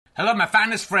Hello, my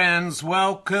finest friends.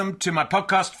 Welcome to my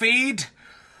podcast feed,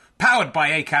 powered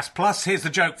by Acast Plus. Here's the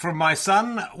joke from my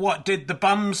son. What did the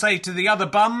bum say to the other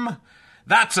bum?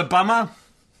 That's a bummer.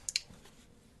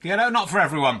 You know, not for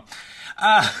everyone.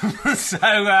 Look,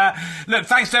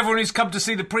 thanks to everyone who's come to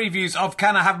see the previews of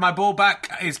Can I Have My Ball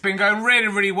Back? It's been going really,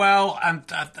 really well, and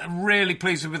I'm really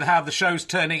pleased with how the show's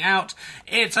turning out.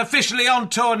 It's officially on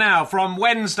tour now. From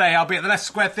Wednesday, I'll be at the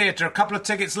Leicester Square Theatre. A couple of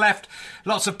tickets left.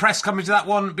 Lots of press coming to that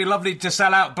one. It'd be lovely to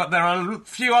sell out, but there are a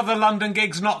few other London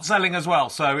gigs not selling as well.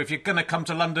 So if you're going to come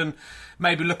to London,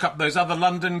 maybe look up those other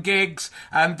London gigs.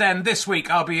 And then this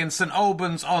week, I'll be in St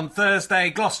Albans on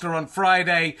Thursday, Gloucester on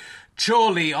Friday,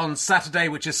 Chorley on Saturday,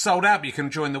 which is sold out, but you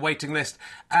can join the waiting list,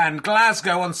 and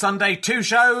Glasgow on Sunday. 2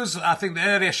 shows. I think the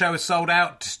earlier show is sold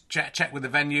out. Check with the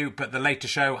venue, but the later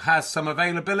show has some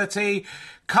availability.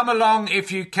 Come along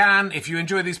if you can. If you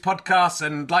enjoy these podcasts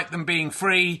and like them being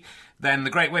free, then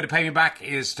the great way to pay me back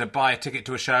is to buy a ticket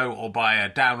to a show or buy a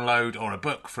download or a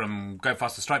book from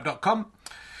gofasterstripe.com.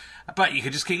 But you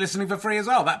can just keep listening for free as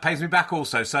well. That pays me back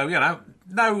also. So, you know,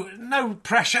 no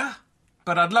pressure.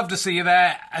 But I'd love to see you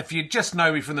there. If you just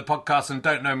know me from the podcast and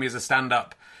don't know me as a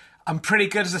stand-up, I'm pretty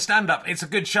good as a stand-up. It's a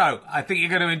good show. I think you're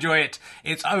going to enjoy it.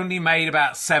 It's only made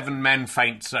about 7 men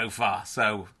faint so far.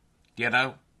 So, you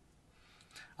know,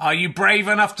 are you brave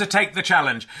enough to take the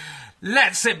challenge?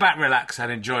 Let's sit back, relax,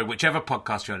 and enjoy whichever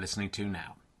podcast you're listening to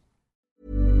now.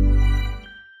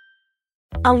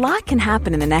 A lot can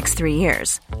happen in the next 3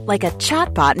 years. Like a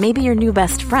chatbot may be your new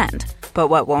best friend. But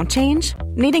what won't change?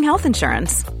 Needing health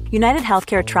insurance. United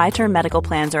Healthcare Tri-Term Medical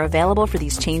Plans are available for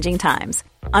these changing times.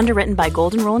 Underwritten by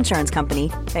Golden Rule Insurance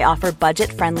Company, they offer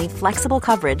budget-friendly, flexible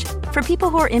coverage for people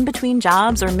who are in between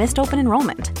jobs or missed open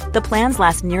enrollment. The plans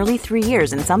last nearly 3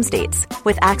 years in some states,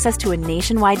 with access to a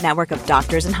nationwide network of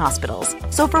doctors and hospitals.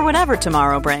 So for whatever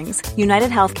tomorrow brings, United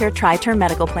Healthcare Tri-Term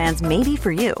Medical Plans may be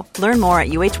for you. Learn more at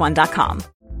uh1.com.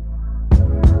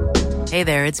 Hey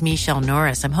there, it's Michelle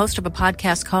Norris. I'm host of a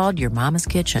podcast called Your Mama's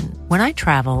Kitchen. When I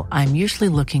travel, I'm usually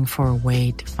looking for a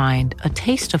way to find a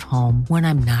taste of home when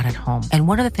I'm not at home. And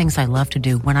one of the things I love to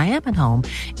do when I am at home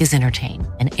is entertain.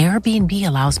 And Airbnb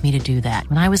allows me to do that.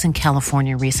 When I was in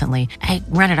California recently, I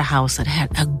rented a house that had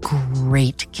a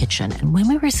great kitchen. And when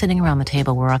we were sitting around the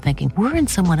table, we were all thinking, we're in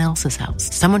someone else's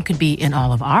house. Someone could be in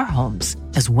all of our homes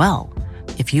as well.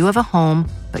 If you have a home,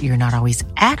 but you're not always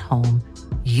at home,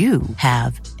 you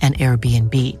have an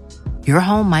Airbnb. Your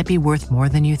home might be worth more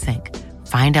than you think.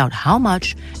 Find out how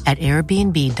much at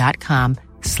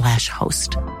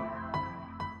airbnb.com/host.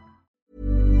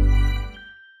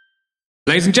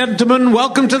 Ladies and gentlemen,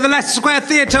 welcome to the Leicester Square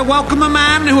Theatre. Welcome a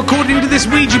man who, according to this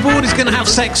Ouija board, is going to have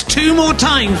sex 2 more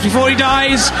times before he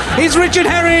dies. It's Richard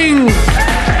Herring.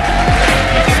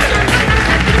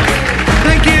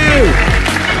 Thank you.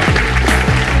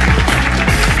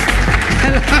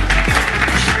 Hello.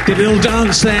 Did a little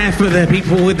dance there for the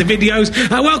people with the videos.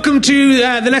 Welcome to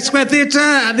the Leicester Square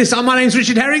Theatre. My name's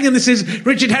Richard Herring, and this is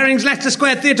Richard Herring's Leicester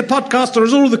Square Theatre podcast, or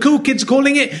as all the cool kids are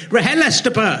calling it,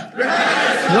 Rehelestapa.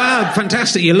 Wow,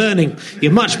 fantastic, you're learning.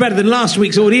 You're much better than last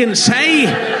week's audience. Hey!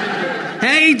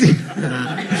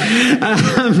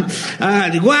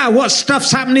 Wow, what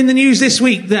stuff's happened in the news this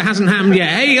week that hasn't happened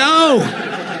yet? Hey,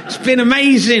 it's been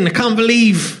amazing. I can't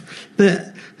believe that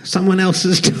someone else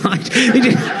has died.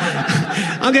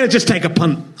 I'm going to just take a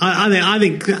punt. I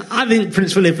think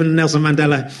Prince Philip and Nelson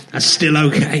Mandela are still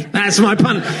okay. That's my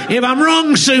punt. If I'm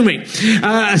wrong, sue me.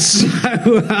 I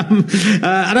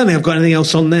don't think I've got anything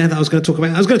else on there that I was going to talk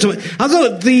about. I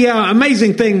thought the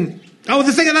amazing thing. Oh,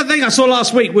 the thing I saw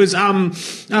last week was I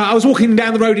was walking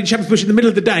down the road in Shepherd's Bush in the middle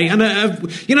of the day, and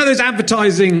you know those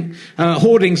advertising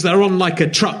hoardings that are on like a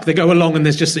truck? They go along, and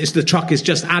the truck is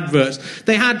just adverts.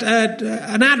 They had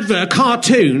an advert, a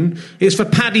cartoon. It's for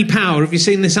Paddy Power. Have you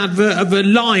seen this advert of a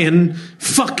lion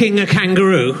fucking a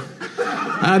kangaroo,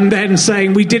 and then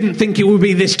saying we didn't think it would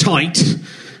be this tight?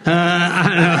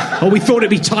 Or we thought it'd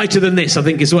be tighter than this, I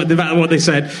think is what they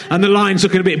said. And the lion's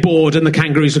looking a bit bored and the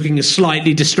kangaroo's looking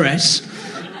slightly distressed.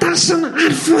 That's an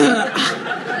advert.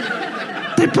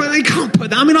 They can't put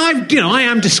that. I mean, I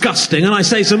am disgusting and I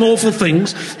say some awful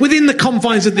things. Within the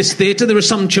confines of this theatre, there are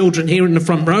some children here in the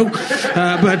front row.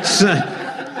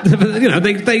 You know,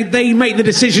 they make the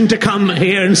decision to come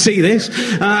here and see this.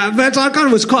 But I kind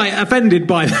of was quite offended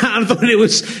by that. I thought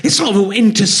it's sort of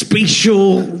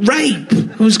interspecial rape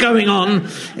was going on.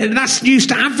 That's used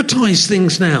to advertise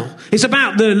things now. It's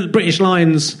about the British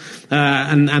lions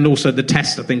and also the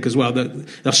test, I think, as well. The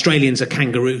Australians are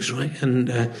kangaroos, right?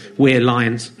 And we're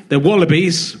lions. They're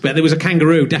wallabies, but there was a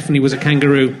kangaroo. Definitely was a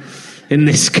kangaroo in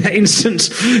this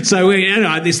instance. So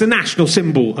it's the national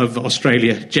symbol of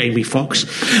Australia, Jamie Foxx.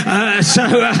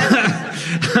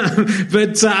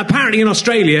 But apparently in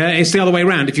Australia, it's the other way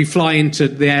around. If you fly into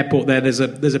the airport there's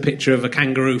a picture of a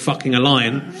kangaroo fucking a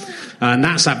lion, and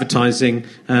that's advertising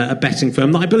a betting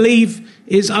firm that I believe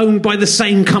is owned by the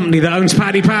same company that owns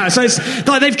Paddy Power. So it's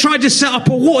like they've tried to set up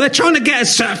a war. They're trying to get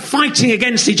us fighting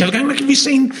against each other. Going, look, have you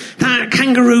seen that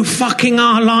kangaroo fucking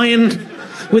our lion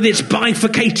with its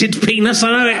bifurcated penis?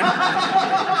 I know it.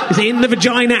 It's in the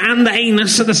vagina and the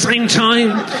anus at the same time.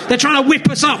 They're trying to whip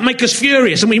us up, make us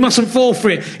furious, and we mustn't fall for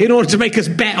it in order to make us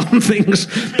bet on things.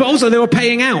 But also they were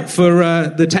paying out for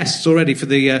the tests already, for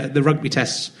the rugby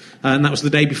tests. And that was the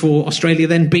day before Australia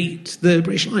then beat the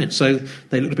British Lions. So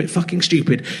they looked a bit fucking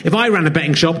stupid. If I ran a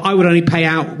betting shop, I would only pay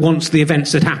out once the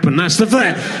events had happened. That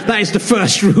is the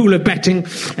first rule of betting,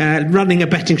 running a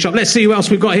betting shop. Let's see who else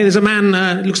we've got here. There's a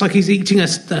man, looks like he's eating a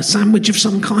sandwich of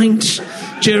some kind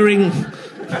during...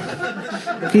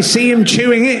 Can you see him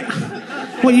chewing it?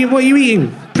 What are you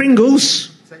eating? Pringles?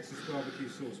 Texas barbecue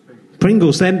sauce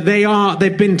Pringles. Pringles.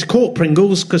 They've been to court,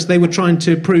 Pringles, because they were trying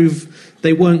to prove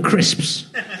they weren't crisps.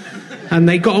 And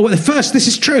they got away. First, this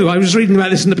is true. I was reading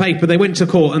about this in the paper. They went to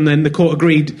court, and then the court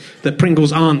agreed that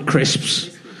Pringles aren't crisps.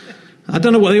 I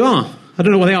don't know what they are. I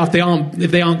don't know what they are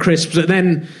if they aren't crisps. But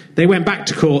then they went back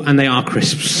to court, and they are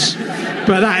crisps.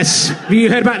 But have you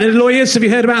heard about the lawyers? Have you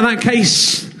heard about that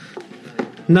case?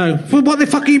 No. Well, what the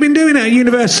fuck have you been doing at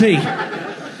university?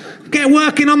 Get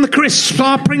working on the crisps.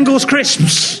 Are Pringles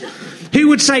crisps? Who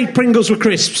would say Pringles were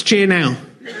crisps? Cheer now.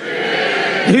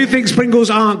 Who thinks Pringles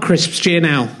aren't crisps? Cheer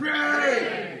now.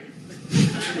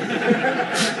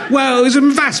 Well, it was a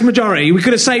vast majority. We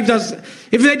could have saved us...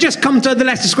 If they'd just come to the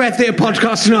Leicester Square Theatre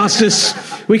podcast and asked us,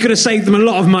 we could have saved them a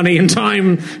lot of money and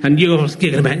time. And you're going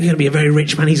to be a very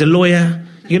rich man. He's a lawyer.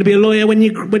 You're going to be a lawyer when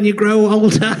you grow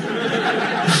older.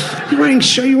 You're wearing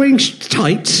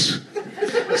tights.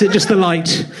 Is it just the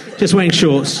light? Just wearing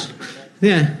shorts?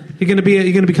 Yeah. You're going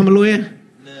to become a lawyer?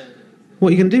 No. What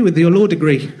are you going to do with your law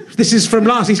degree? This is from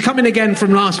he's coming again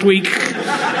from last week.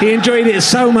 He enjoyed it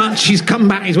so much, he's come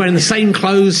back, he's wearing the same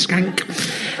clothes, skank.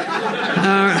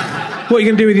 What are you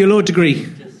going to do with your law degree?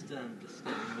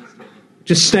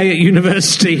 Just stay at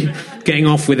university, getting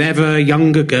off with ever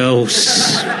younger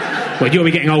girls. Well, you'll be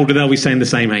getting older, they'll be staying the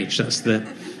same age. That's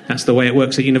the way it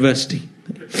works at university.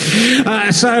 Go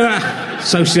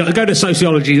to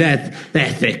sociology, they're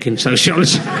thick in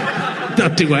sociology.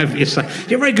 I'll do whatever you say.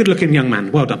 You're a very good-looking young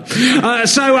man. Well done. I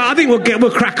think we'll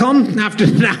crack on after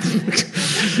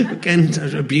that. Again,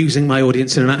 abusing my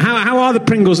audience. How are the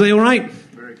Pringles? Are they all right?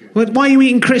 Very good. Why are you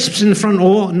eating crisps in the front,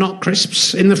 or not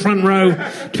crisps in the front row,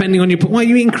 depending on your... Why are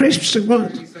you eating crisps? What?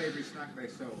 Any savoury snack they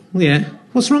sold. Yeah.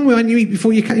 What's wrong with when you eat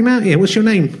before you came out here? What's your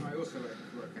name? I also ate before I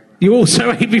came out. You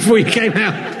also ate before you came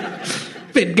out.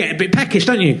 Get a bit peckish,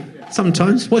 don't you? Yeah.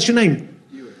 Sometimes. What's your name?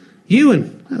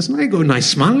 Ewan. That's nice. Got a nice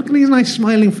smile. Look at his nice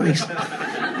smiling face. Look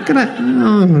at that.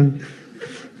 Oh,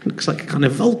 looks like a kind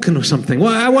of Vulcan or something.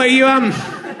 What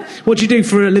do you do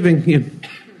for a living, Ewan?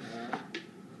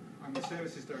 I'm a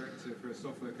services director for a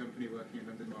software company working in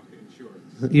London Market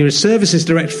Insurance. You're a services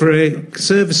director for a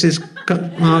services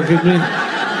market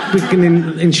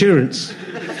in insurance.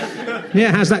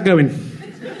 Yeah, how's that going?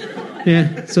 Yeah,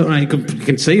 it's all right. You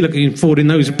can see. Look, you can afford in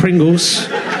those Pringles.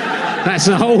 That's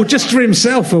a whole, just for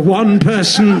himself, a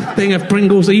one-person thing of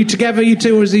Pringles. Are you together, you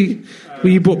two, or were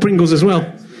you bought Pringles as well?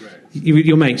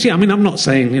 Your mates? Yeah, I mean, I'm not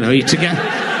saying, you're together.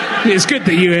 It's good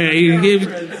that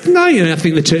I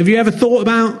think the two of you ever thought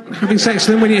about having sex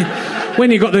with them when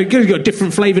you got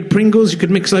different flavoured Pringles, you could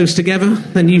mix those together,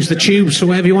 then use the tubes or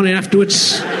whatever you wanted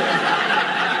afterwards.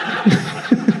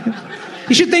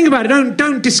 You should think about it.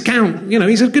 Don't discount.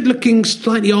 He's a good-looking,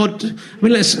 slightly odd. I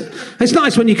mean, it's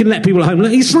nice when you can let people at home.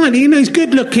 He's slightly, he's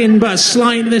good-looking, but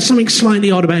there's something slightly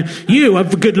odd about him. You are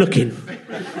good-looking.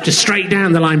 Just straight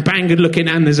down the line, bang, good-looking,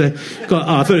 and I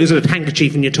thought there was a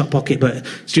handkerchief in your top pocket, but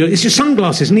it's your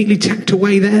sunglasses neatly tacked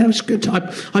away there. It's good.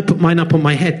 I put mine up on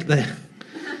my head there.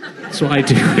 That's what I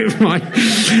do with mine.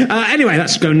 Anyway,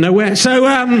 that's going nowhere. So,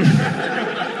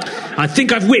 I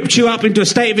think I've whipped you up into a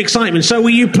state of excitement. So will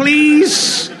you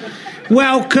please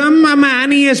welcome a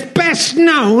man he is best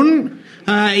known.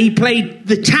 He played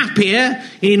the tapir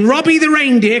in Robbie the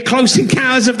Reindeer, Close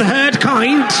Encounters of the Third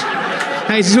Kind.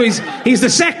 He's the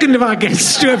second of our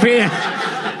guests to appear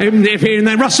in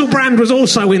that. Russell Brand was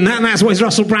also in that, and that's what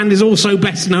Russell Brand is also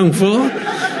best known for.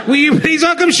 Will you please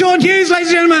welcome Sean Hughes,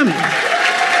 ladies and gentlemen,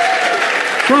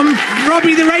 from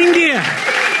Robbie the Reindeer.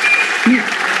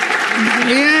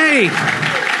 Yay!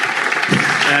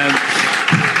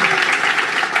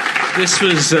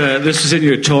 This was in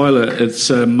your toilet.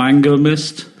 It's mango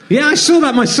mist. Yeah, I saw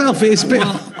that myself. It's a bit...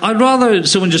 Well, I'd rather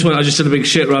someone just went, I just did a big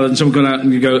shit, rather than someone going out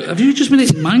and you go, have you just been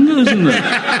eating mangoes in there?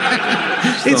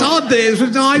 It's odd.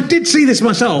 I did see this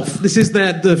myself. This is the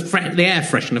air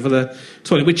freshener for the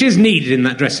toilet, which is needed in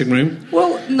that dressing room.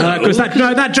 Well, no. Because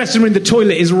that dressing room, the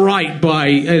toilet is right by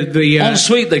the...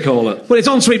 ensuite, they call it. Well, it's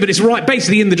ensuite, but it's right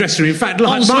basically in the dressing room. In fact,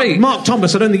 like Mark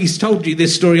Thomas, I don't think he's told you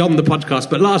this story on the podcast,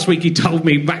 but last week he told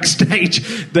me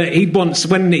backstage that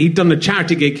when he'd done a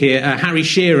charity gig here, Harry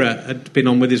Shearer had been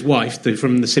on with his wife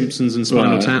from The Simpsons and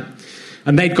Spinal Tap.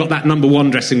 And they've got that number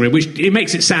one dressing room, which it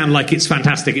makes it sound like it's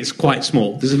fantastic. It's quite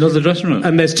small. There's another dressing room?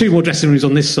 And there's two more dressing rooms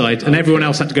on this side, and everyone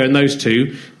else had to go in those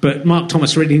two. But Mark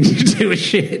Thomas really needed to do a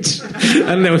shit.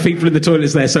 And there were people in the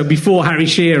toilets there. So before Harry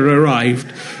Shearer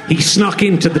arrived, he snuck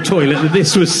into the toilet that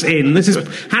this was in.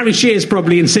 Harry Shearer's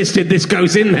probably insisted this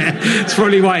goes in there. It's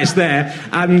probably why it's there.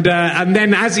 And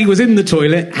then as he was in the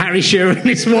toilet, Harry Shearer and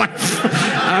his wife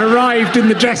arrived in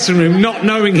the dressing room, not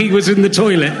knowing he was in the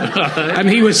toilet. And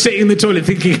he was sitting in the toilet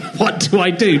thinking, what do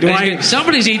I do?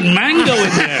 Somebody's eating mango in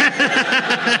there.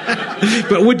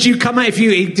 But would you come out if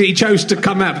he chose to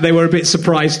come out? But they were a bit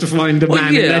surprised to find a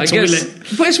man in their toilet. Guess,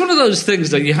 but it's one of those things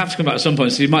that you have to come out at some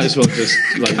point, so you might as well just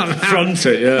front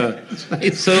it. Yeah.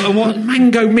 So what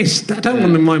mango mist? I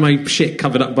don't want my shit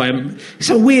covered up by him. It's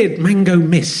a weird mango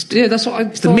mist. Yeah, that's what I.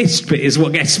 The mist bit is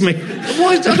what gets me. Well,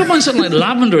 I don't mind something like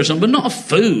lavender or something, but not a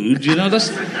food. You know, that's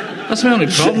my only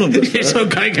problem. It's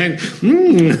okay going.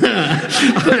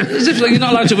 As if you're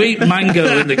not allowed to eat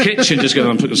mango in the kitchen. Just go,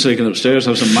 I'm sneaking upstairs,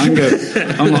 have some mango.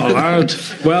 I'm not allowed.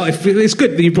 Well, it's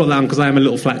good that you brought that on because I am a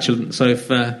little flatulent. So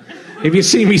if you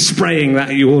see me spraying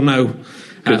that, you will know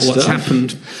what's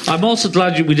happened. I'm also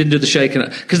glad we didn't do the shaking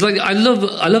because, like, I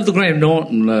love the Graham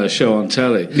Norton show on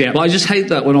telly. Yeah. But I just hate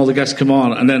that when all the guests come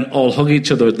on and then all hug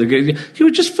each other. You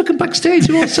were just fucking backstage.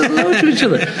 You all said hello to each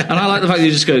other. And I like the fact that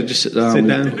you just go, just sit down. Sit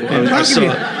down.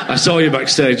 I saw you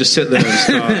backstage. Just sit there and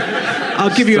start.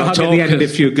 I'll give you a hug at the end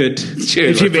if you're good.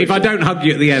 Cheers, if I don't hug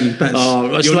you at the end,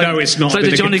 you'll know it's not. It's like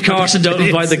the Johnny Carson don't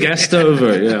invite the guest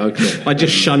over. Yeah, okay. I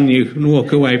just shun you and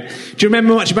walk away. Do you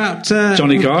remember much about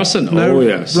Johnny Carson? No, oh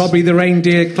yes. Robbie the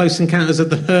Reindeer, Close Encounters of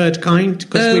the Third Kind?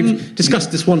 Because we've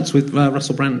discussed this once with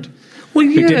Russell Brand. Well,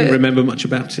 yeah. Who didn't remember much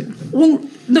about it. Well,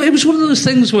 no, it was one of those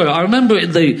things where I remember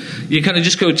you kind of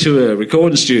just go to a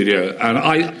recording studio, and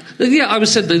I was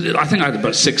said that I think I had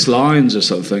about 6 lines or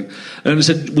something, and I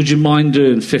said, "Would you mind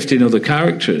doing 15 other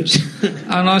characters?"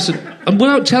 And I said, and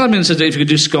without telling me, and said if you could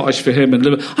do Scottish for him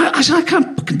and I said I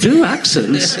can't fucking do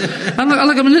accents, and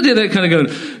I'm an idiot. They're kind of going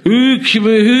ooh,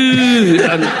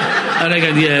 and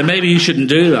again, yeah, maybe you shouldn't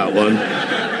do that one.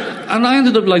 And I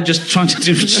ended up just trying to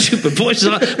do stupid voices.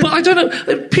 But I don't know.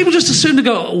 People just assume to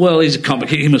go, well, he's a comic.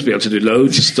 He must be able to do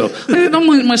loads of stuff. I don't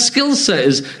know, my skill set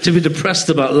is to be depressed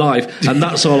about life, and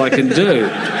that's all I can do.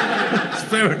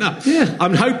 Fair enough. Yeah.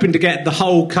 I'm hoping to get the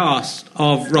whole cast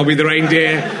of Robbie the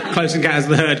Reindeer, Close Encounters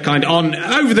of the Third Kind on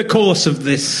over the course of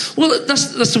this. Well,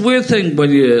 that's the weird thing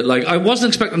when you I wasn't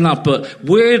expecting that, but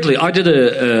weirdly, I did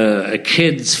a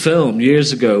kids film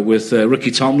years ago with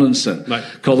Ricky Tomlinson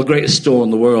called The Greatest Store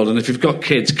in the World. And if you've got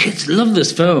kids love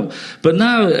this film. But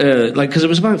now, because it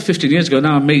was about 15 years ago,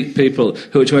 now I meet people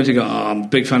who are 20 and go, oh, I'm a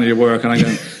big fan of your work, and I go,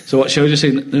 so what show did you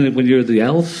see when you're the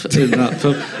elf in that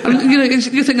film? And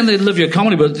you're thinking they love your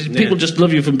comedy, but people just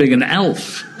love you from being an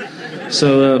elf.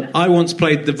 So I once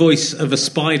played the voice of a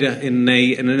spider in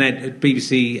a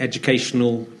BBC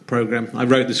educational programme. I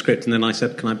wrote the script and then I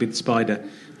said, can I be the spider?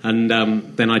 And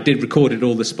then I recorded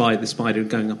all the spider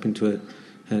going up into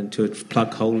a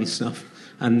plug hole and stuff.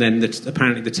 And then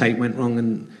apparently the tape went wrong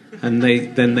and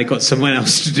they got someone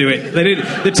else to do it.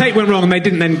 The tape went wrong and they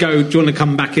didn't then go, do you want to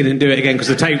come back in and do it again because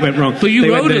the tape went wrong. But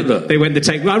you wrote it though. They went the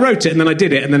tape. Well, I wrote it and then I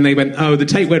did it and then they went, oh, the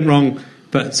tape went wrong.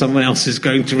 But someone else is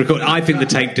going to record. I think the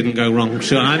tape didn't go wrong.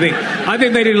 Sure, I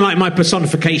think they didn't like my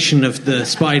personification of the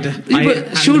spider.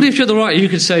 But surely, if you're the writer, you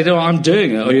could say, "No, I'm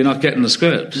doing it," or you're not getting the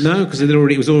script. No, because it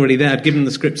was already there. I'd given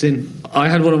the scripts in. I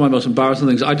had one of my most embarrassing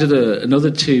things. I did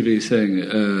another TV thing.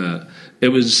 It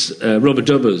was Rubber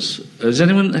Dubbers. Has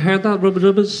anyone heard that Rubber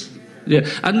Dubbers? Yeah,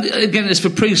 and again, it's for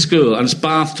preschool and it's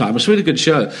bath time. It's a really good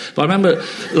show. But I remember,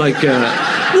 what?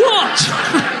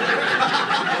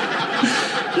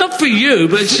 Not for you,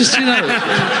 but it's just,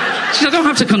 I don't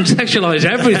have to contextualise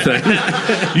everything.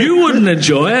 You wouldn't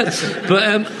enjoy it,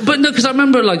 but no, because I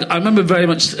remember very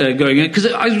much going in because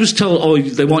I was told,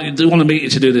 they want to meet you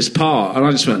to do this part, and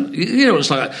I just went, it's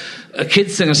like a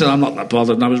kid's thing. I said, I'm not that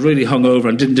bothered, and I was really hungover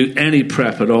and didn't do any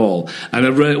prep at all. And I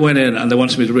went in, and they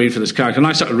wanted me to read for this character, and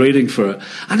I started reading for it,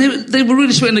 and they were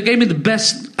really sweet, and they gave me the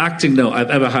best acting note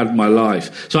I've ever had in my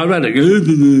life. So I read it,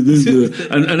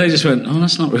 and they just went, "Oh,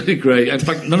 that's not really great." In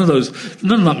fact, none of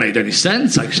that made any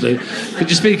sense. Actually, could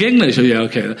you speak English? Oh, yeah,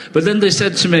 okay. But then they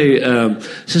said to me,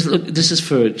 "Says, look, this is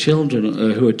for children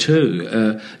who are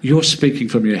 2. You're speaking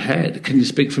from your head. Can you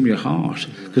speak from your heart?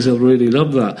 Because they'll really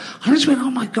love that." I just went, "Oh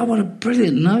my God, what a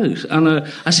brilliant note!" And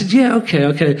I said, "Yeah,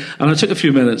 okay." And I took a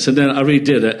few minutes, and then I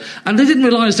redid it, and they didn't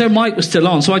realise their mic was still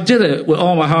on, so I did it with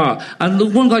all my heart. And the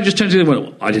one guy just turned to me and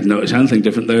went, "I didn't notice anything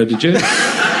different there, did you?" and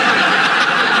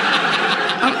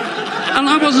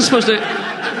I wasn't supposed to.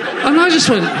 And I just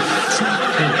went.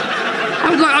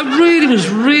 I really was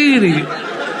really.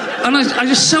 And I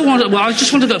just so wanted. Well, I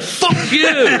just wanted to go, "Fuck you!"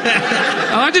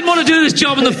 I didn't want to do this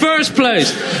job in the first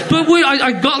place. But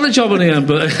I got the job in the end.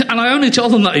 And I only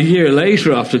told them that a year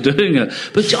later after doing it.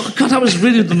 But oh God, that was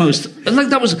really the most.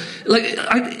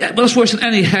 That's worse than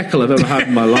any heckle I've ever had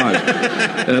in my life.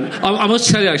 I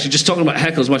must tell you, actually, just talking about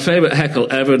heckles, my favourite heckle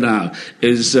ever now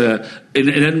is in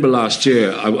Edinburgh last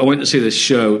year. I went to see this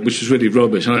show, which was really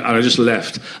rubbish, and I just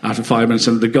left after 5 minutes.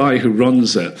 And the guy who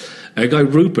runs it. A guy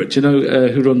Rupert,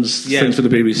 who runs things for the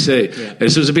BBC. Yeah.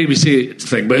 So it was a BBC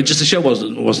thing, but the show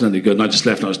wasn't any good. And I just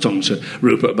left, and I was talking to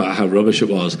Rupert about how rubbish it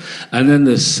was. And then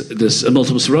this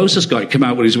multiple sclerosis guy came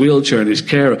out with his wheelchair and his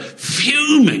carer,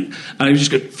 fuming, and he was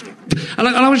just going. And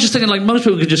I was just thinking, like, most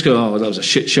people could just go, "Oh, that was a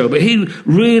shit show," but he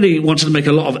really wanted to make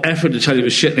a lot of effort to tell you it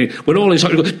was shit. And when all his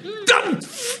heart goes, "Dumb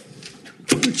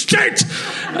fucking shit!"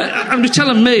 And he was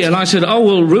telling me, and I said, "Oh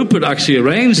well, Rupert actually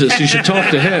arranged this. You should talk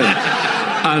to him."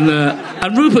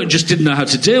 And Rupert just didn't know how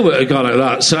to deal with a guy like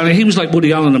that. So he was like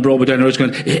Woody Allen and Broadway down the road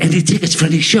going, "Any tickets for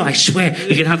any show? I swear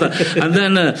you can have that."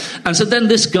 And so then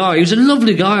this guy, he was a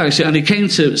lovely guy actually, and he came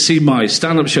to see my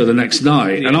stand-up show the next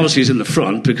night. And obviously he's in the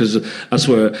front because that's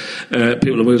where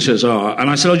people in wheelchairs are. And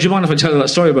I said, "Oh, do you mind if I tell you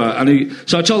that story about it?"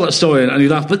 So I told that story, and he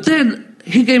laughed. But then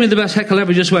he gave me the best heckle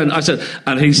ever. Just went, I said,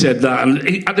 and he said that, and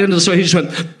at the end of the story, he just went,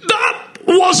 "That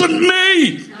wasn't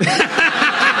me."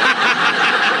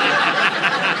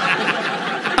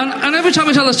 And every time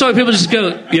I tell that story, people just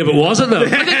go, "Yeah, but was it though?"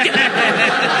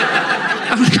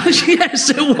 I'm like, "Yes,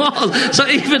 it was." So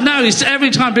even now,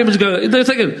 every time people just go, they're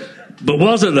thinking, "But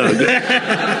was it though?"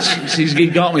 He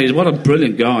got me. What a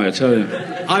brilliant guy, I tell you.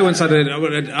 I once had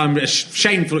a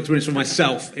shameful experience for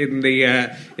myself in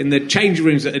the changing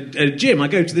rooms at a gym. I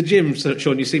go to the gym,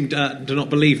 Sean. You seem to not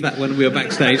believe that when we were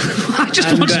backstage. I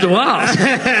just wanted to ask.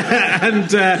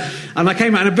 And I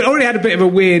came out and I already had a bit of a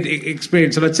weird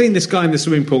experience. And I'd seen this guy in the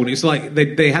swimming pool. And it's like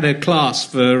they had a class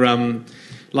for.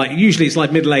 Usually it's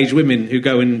like middle-aged women who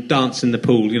go and dance in the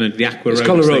pool, the aqua aerobics. It's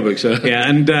called aerobics, yeah.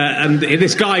 And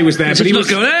this guy was there, but he was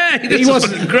going, "Hey, this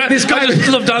guy just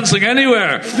love dancing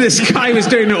anywhere." This guy was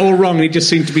doing it all wrong. He just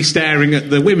seemed to be staring at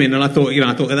the women, and I thought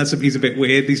he's a bit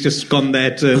weird. He's just gone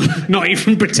there to not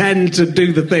even pretend to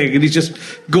do the thing, and he's just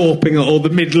gawping at all the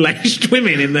middle-aged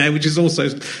women in there, which is also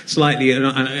slightly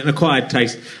an acquired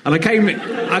taste. And I came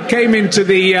into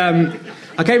the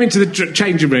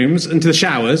changing rooms, into the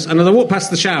showers, and as I walked past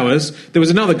the showers, there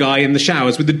was another guy in the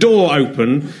showers with the door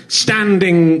open,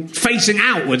 standing facing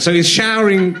outwards, so he's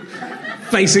showering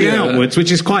facing outwards,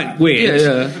 which is quite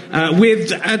weird,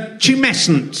 with a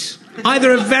tumescent,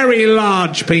 either a very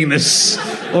large penis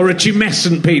or a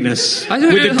tumescent penis. I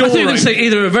think you would say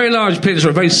either a very large penis or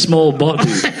a very small body.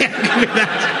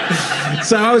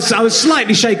 So I was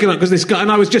slightly shaken up because this guy,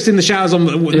 and I was just in the showers on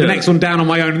the next one down on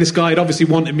my own, and this guy had obviously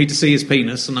wanted me to see his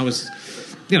penis, and I was,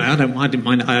 I didn't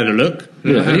mind. I had a look. I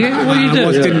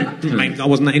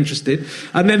wasn't that interested.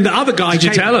 And then the other guy. Did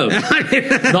you tell him?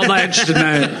 Not that interested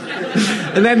now.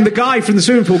 And then the guy from the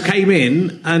swimming pool came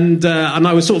in, and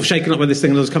I was sort of shaken up by this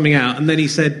thing that was coming out. And then he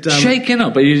said, "Shaken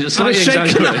up? Are you slightly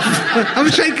exaggerating?" I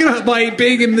was shaken up by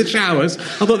being in the showers.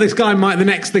 I thought this guy might be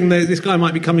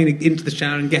coming into the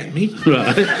shower and get me.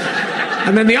 Right.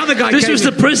 And then the other guy. This was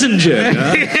the prison gym.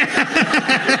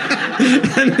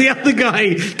 And the other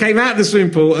guy came out of the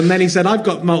swimming pool, and then he said, "I've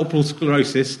got multiple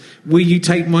sclerosis. Will you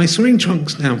take my swimming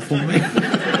trunks down for me?"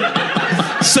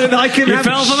 So that I can You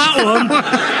fell for that one.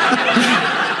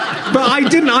 But I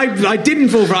didn't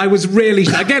fall for it. I was really,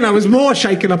 again, I was more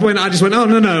shaken up. I just went, "Oh,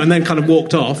 no," and then kind of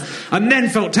walked off. And then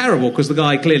felt terrible because the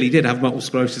guy clearly did have multiple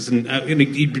sclerosis, and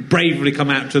he'd bravely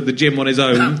come out to the gym on his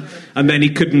own, and then he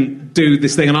couldn't do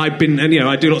this thing. And I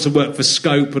do lots of work for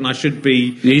Scope, and I should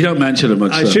be... You don't mention it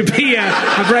much. I should be,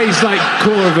 I've raised like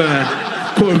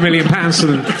 £250,000 for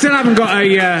them. Still haven't got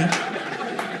a...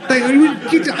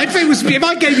 If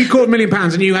I gave you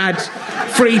 £250,000 and you had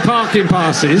free parking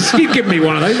passes, you'd give me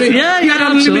one of those. Yeah, you had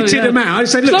unlimited amount. I'd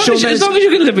say, "Look, as long as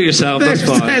you can live with yourself, that's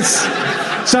fine."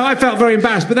 So I felt very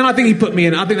embarrassed. But then I think he put me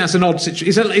in. I think that's an odd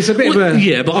situation. It's a bit of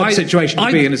a odd situation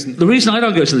to be in, isn't it? The reason I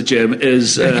don't go to the gym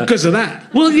is because of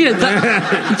that. Well, yeah,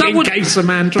 that in case a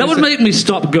man that would make me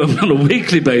stop going on a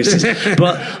weekly basis.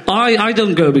 But I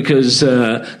don't go because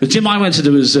the gym I went to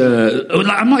do was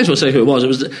I might as well say who it was.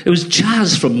 It was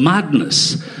Chaz from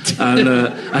Madness,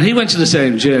 and he went to the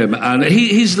same gym, and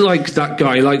he's like that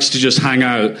guy. He likes to just hang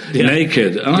out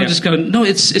naked, and I just go, no,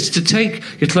 it's to take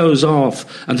your clothes off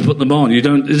and to put them on. You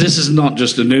don't. This is not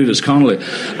just a nudist Connolly,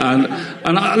 and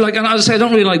as I say, I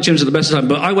don't really like gyms at the best of time.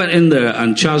 But I went in there,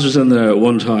 and Chaz was in there at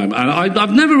one time, and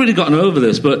I've never really gotten over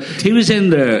this, but he was in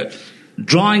there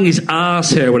drying his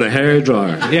ass hair with a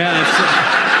hairdryer.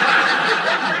 Yeah.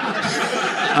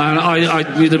 And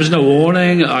there was no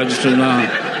warning. I just didn't know.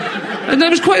 And there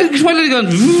was quite literally going,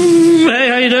 hey,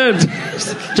 how you doing? Do you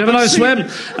have a nice swim?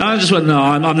 And I just went, no,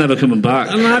 I'm never coming back.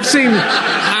 And I don't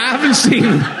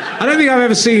think I've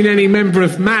ever seen any member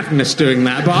of Madness doing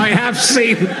that, but I have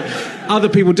seen other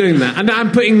people doing that. And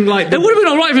I'm putting like... It would have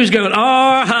been all right if he was going,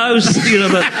 our house,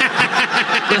 but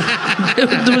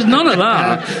there was none of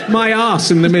that. My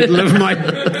arse in the middle of my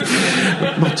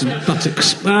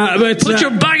buttocks. Put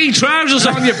your baggy trousers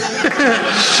on, you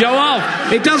show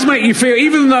off. It does make you feel,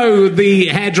 even though the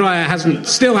hairdryer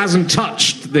still hasn't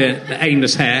touched the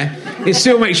anus hair, it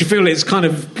still makes you feel it's kind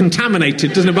of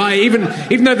contaminated, doesn't it? But even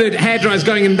though the hairdryer's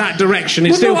going in that direction,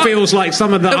 it feels like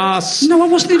some of the arse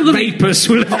vapors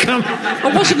will have come.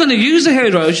 I wasn't going to use the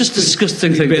hairdryer. It was just a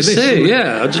disgusting thing to say.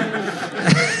 Yeah.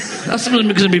 That's going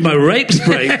to be my rake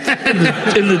spray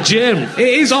in the gym. It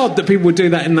is odd that people would do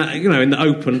that in that, in the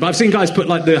open. But I've seen guys put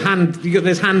like there's hand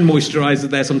moisturiser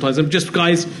there sometimes, and just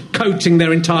guys coating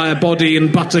their entire body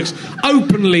and buttocks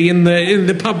openly in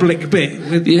the public bit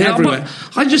everywhere.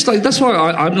 I just like that's why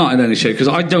I'm not in any shape, because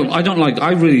I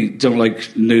really don't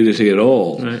like nudity at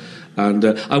all. Right. And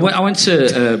I went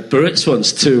to Biarritz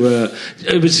once to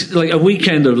it was like a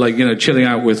weekend of chilling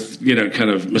out with kind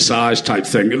of massage type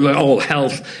thing, like all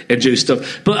health induced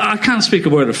stuff. But I can't speak a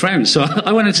word of French, so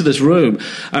I went into this room,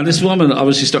 and this woman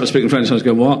obviously started speaking French. And I was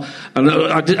going, what? And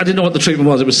I didn't know what the treatment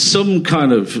was. It was some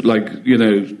kind of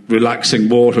relaxing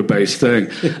water based thing.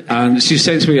 And she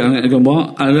said to me, "I'm going,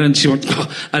 what?" And then she went,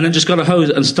 and then just got a hose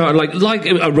and started like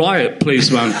a riot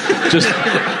policeman, just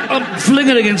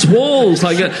flinging against walls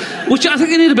which I think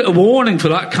you need a bit of warning for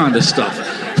that kind of stuff.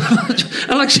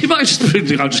 And she might just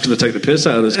think, I'm just going to take the piss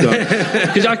out of this guy.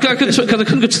 Because I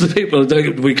couldn't go to the people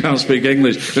and we can't speak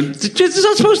English. And, is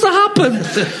that supposed to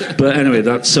happen? But anyway,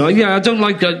 I don't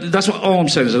like... that's what all I'm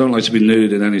saying is I don't like to be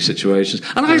nude in any situations.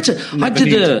 And I did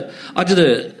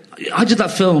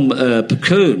that film,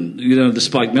 Cocoon, the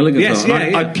Spike Milligan film.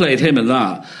 Yeah. I played him in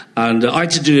that. And I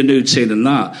had to do a nude scene in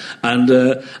that. And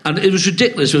it was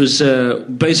ridiculous. It was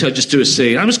basically I'd just do a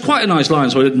scene. And it was quite a nice line,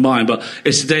 so I didn't mind. But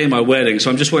it's the day of my wedding, so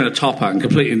I'm just wearing a top hat and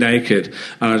completely naked.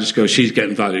 And I just go, she's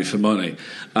getting value for money.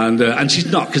 And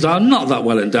she's not, because I'm not that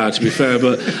well endowed, to be fair.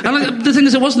 But the thing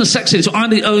is, it wasn't a sex scene, so I'm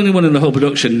the only one in the whole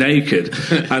production naked.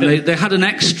 And they had an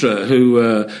extra who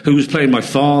was playing my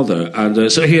father.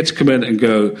 And so he had to come in and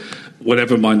go...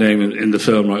 whatever my name in the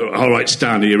film, like, all right,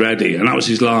 Stan, are you ready? And that was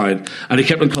his line. And he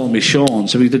kept on calling me Sean,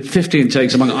 so he did 15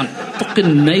 takes. I'm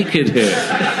fucking naked here.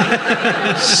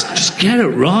 Just get it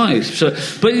right. So,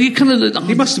 but you kind of...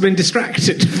 You must have been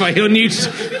distracted by your news.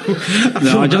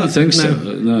 No, I don't think so.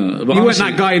 No. But you weren't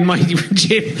that guy in my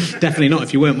gym. Definitely not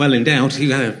if you weren't well endowed.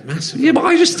 You had a massive... Yeah, but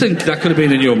I just think that could have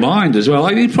been in your mind as well.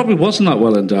 He probably wasn't that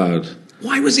well endowed.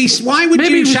 Why would you shower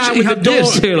with the door?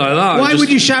 Like that. Why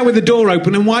would you shower with the door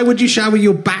open, and why would you shower with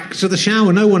your back to the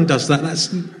shower? No one does that.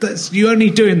 That's you only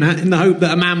doing that in the hope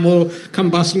that a man will come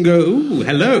past and go, "Ooh,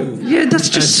 hello." Yeah, that's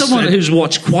just someone who's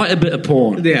watched quite a bit of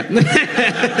porn. Yeah,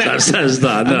 that says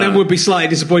that. No. And then would be slightly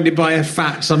disappointed by a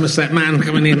fat Somerset man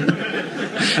coming in.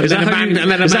 Is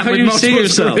that how you see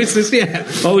yourself? Yeah.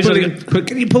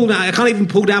 Can you pull down? I can't even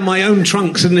pull down my own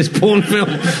trunks in this porn film.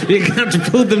 You're going to have to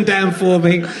pull them down for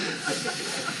me.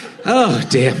 Oh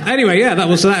dear. Anyway, yeah,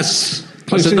 that's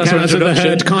Close Encounters of the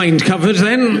Third Kind covered.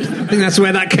 Then I think that's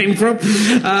where that came from.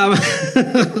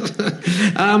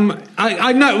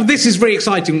 I know this is very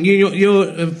exciting. Your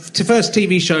first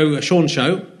TV show, Sean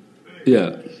Show.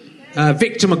 Yeah.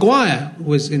 Victor Maguire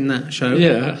was in that show.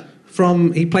 Yeah.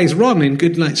 He plays Ron in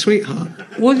Goodnight Sweetheart.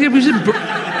 Well, he was in.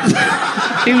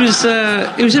 He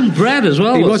was in Bread as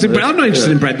well. He was in Bread. I'm not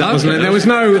interested in Bread. Wasn't it? There was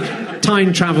no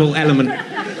time travel element.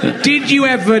 Did you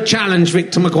ever challenge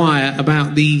Victor Maguire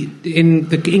about the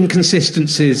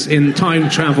inconsistencies in time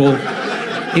travel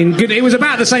It was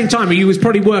about the same time. He was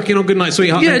probably working on Goodnight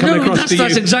Sweetheart. Yeah, and coming across to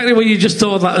that's you. exactly what you just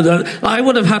thought. That I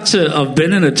would have had to have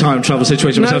been in a time travel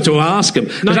situation myself to ask him.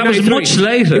 Because that was much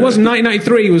later. It wasn't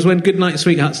 1993. It was when Goodnight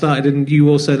Sweetheart started, and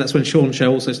that's when Sean's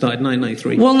show also started,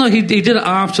 1993. Well, no, he did it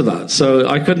after that, so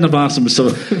I couldn't have asked him. So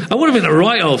I would have been a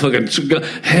right old fucking.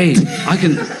 Hey,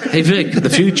 Hey, Vic, the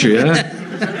future, yeah.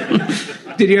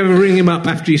 Did you ever ring him up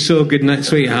after you saw Goodnight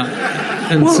Sweetheart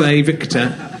and say, Victor,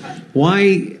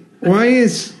 why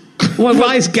is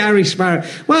Gary Sparrow?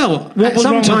 Well,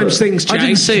 sometimes things change. I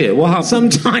didn't see it. What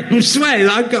happened? Sometimes,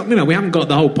 we haven't got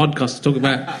the whole podcast to talk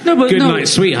about Goodnight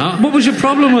Sweetheart. What was your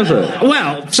problem with it?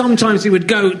 Well, sometimes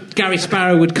Gary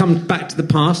Sparrow would come back to the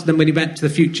past, then when he went to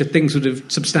the future, things would have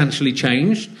substantially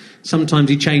changed. Sometimes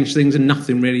he changed things and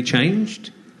nothing really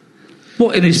changed.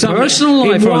 What, in his personal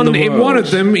life? In one of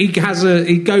them, he has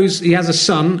a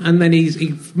son, and then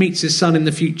he meets his son in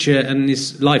the future, and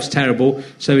his life's terrible.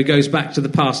 So he goes back to the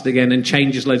past again and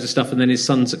changes loads of stuff, and then his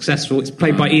son's successful. It's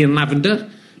played by Ian Lavender,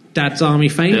 Dad's Army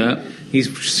fame. Yeah. He's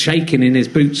shaking in his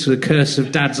boots with the curse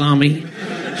of Dad's Army,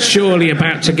 surely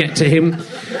about to get to him.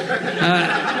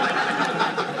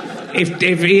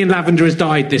 If Ian Lavender has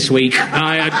died this week,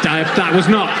 that was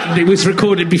not. It was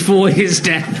recorded before his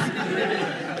death.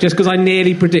 Just because I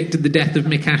nearly predicted the death of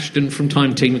Mick Ashton from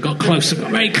Time Team. It got close. It got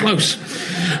very close.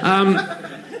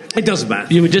 It doesn't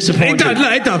matter. You were disappointed.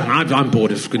 It doesn't. I'm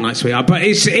bored of Goodnight Sweetheart, but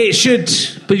it should.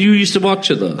 But you used to watch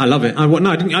it, though. I love it. I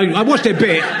watched it a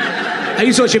bit. I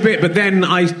used to watch it a bit, but then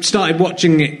I started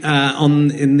watching it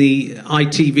in the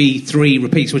ITV3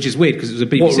 repeats, which is weird because it was a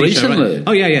BBC show. Recently? Right?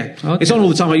 Oh, yeah. Okay. It's on all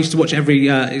the time. I used to watch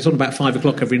it's on about 5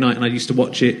 o'clock every night, and I used to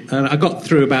watch it. I got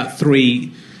through about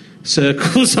 3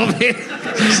 circles of it,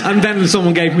 and then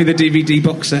someone gave me the DVD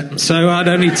box set, so I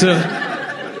don't need to.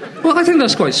 Well, I think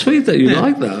that's quite sweet that you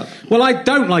like that. Well, I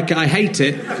don't like it, I hate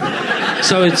it.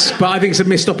 But I think it's a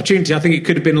missed opportunity. I think it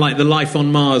could have been like the Life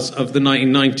on Mars of the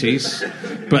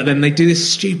 1990s, but then they do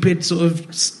this stupid sort of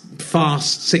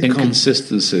fast sitcom.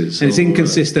 Inconsistencies. And it's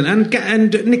inconsistent.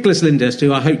 And Nicholas Lyndhurst,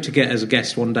 who I hope to get as a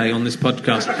guest one day on this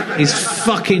podcast, is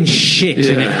fucking shit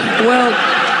in it.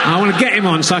 Well, I want to get him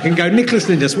on so I can go, Nicholas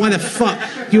Lyndhurst, why the fuck?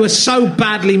 You were so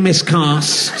badly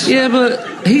miscast. Yeah,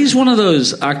 but he's one of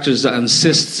those actors that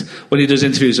insists when he does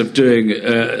interviews of doing...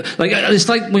 it's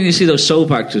like when you see those soap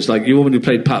actors, like your woman who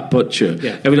played Pat Butcher.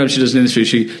 Yeah. Every time she does an interview,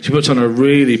 she puts on a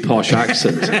really posh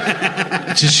accent.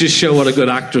 to just show what a good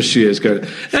actress she is. Going,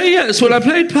 hey, yes, when I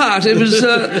played Pat, it was...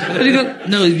 and you go,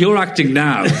 no, you're acting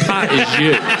now. Pat is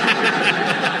you.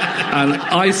 And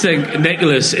I think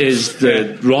Nicholas is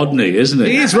the Rodney, isn't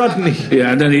he? He is Rodney.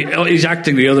 Yeah, and then he's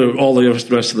acting all the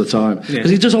rest of the time. Because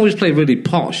he does always play really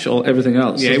posh or everything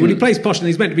else. Yeah, when he plays posh, and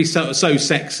he's meant to be so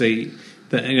sexy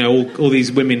that, all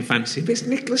these women fancy. But it's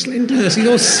Nicholas Lyndhurst.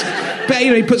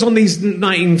 He puts on these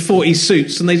 1940s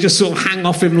suits, and they just sort of hang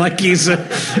off him like he's a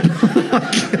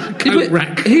coat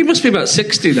rack. He must be about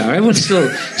 60 now. Everyone's still...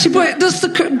 See, but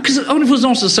because Only Fools and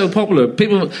Horses is so popular,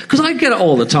 people... Because I get it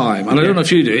all the time, and I don't know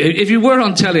if you do. If you were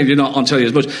on telly and you're not on telly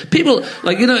as much, people,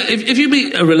 if you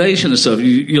meet a relation and stuff,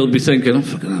 you'll be thinking, oh,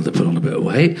 fucking hell, they put on a bit of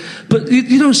weight. But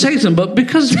you don't say to them, but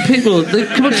because people, they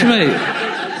come up to me,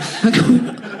 I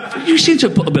go, you seem to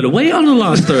have put a bit of weight on the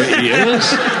last 30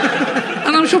 years.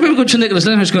 And I'm sure people go to Nicholas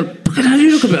Lyndhurst going, fucking hell,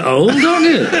 you look a bit old, don't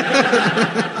you?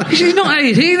 He's not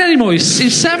 18 anymore,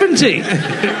 he's 70.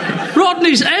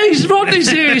 Rodney's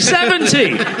here, he's 70.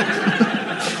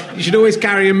 You should always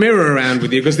carry a mirror around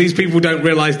with you, because these people don't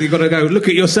realise that you've got to go, look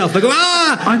at yourself. They go,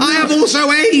 I have also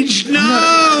aged,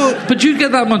 no! But do you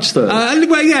get that much, though?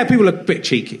 Well, yeah, people are a bit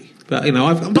cheeky. But,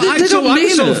 I'm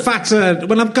sort of fatter.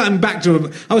 When I've gotten back to...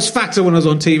 I was fatter when I was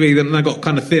on TV, then I got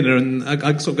kind of thinner, and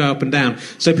I sort of go up and down.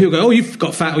 So people go, oh, you've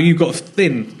got fat, or you've got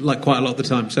thin, like, quite a lot of the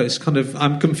time. So it's kind of...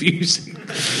 I'm confusing.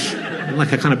 I'm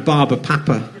like a kind of Barber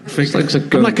Papa figure.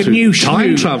 I'm like a new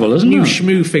time travel, isn't it? New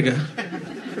schmoo figure.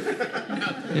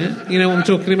 Yeah? You know what I'm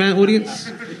talking about, audience?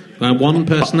 One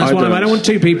person, that's one. I don't want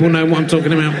 2 people knowing what I'm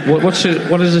talking about. What is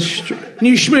a...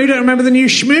 New Schmoo, don't remember the New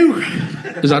Schmoo?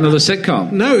 Is that another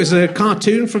sitcom? No, it's a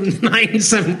cartoon from the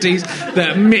 1970s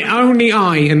that only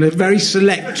I and a very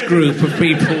select group of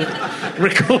people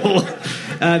recall.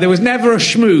 There was never a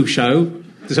Schmoo show.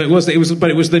 So it was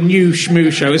the New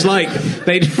Schmoo show. It's like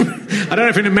I don't know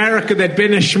if in America there'd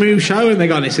been a Schmoo show and they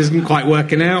go, this isn't quite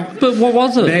working out. But what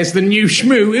was it? There's the New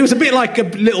Schmoo. It was a bit like a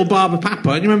little Barber Papa.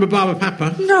 Do you remember Barber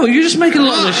Papa? No, you're just making a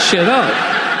lot of this shit up.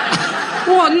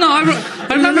 What? No, I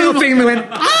remember a little thing that went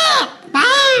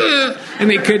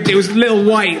and it was little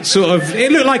white sort of.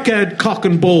 It looked like a cock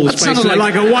and balls, basically,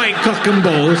 like a white cock and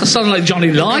balls. That sounded like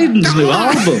Johnny Lydon's new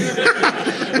album.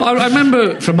 I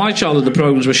remember from my childhood the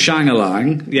programmes were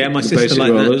Shang-a-Lang. Yeah, my the sister Basic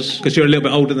liked Rollers. that because you're a little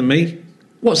bit older than me.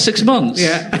 What, 6 months?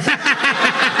 Yeah.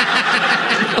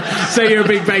 So you're a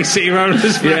big Bay City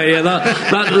Rollers fan. Yeah,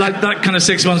 that kind of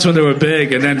 6 months when they were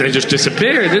big, and then they just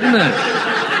disappeared, didn't they?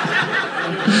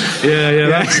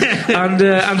 Yeah.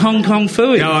 And Hong Kong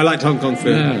Phooey. No, I liked Hong Kong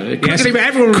Phooey. Yeah. Yes, but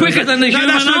everyone Quicker than the human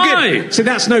that's no eye. Good. So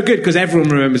that's no good because everyone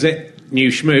remembers it. New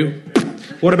Shmoo.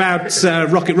 What about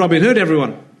Rocket Robin Hood,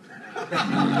 everyone?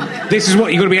 This is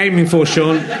what you've got to be aiming for,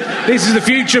 Sean. This is the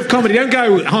future of comedy. Don't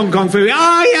go Hong Kong Phooey.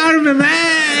 Oh, yeah, I remember.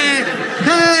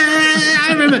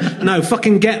 I remember. No,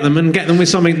 fucking get them and get them with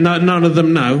something none of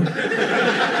them know.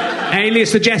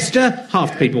 Alias the Jester,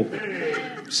 half the people.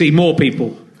 See, more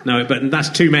people know it, but that's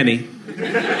too many.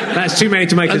 That's too many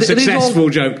to make a successful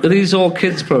joke. Are these all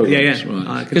kids' programs? Yeah.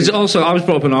 Right. Because also, I was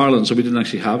brought up in Ireland, so we didn't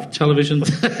actually have television.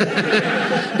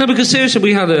 No, because seriously,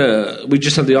 we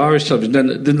just had the Irish television. Then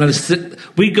when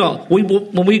we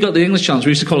got the English channels,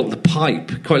 we used to call it the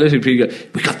pipe. Quite literally, people go,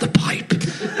 "We got the pipe,"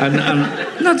 and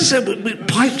not to say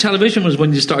pipe television was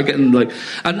when you started getting like.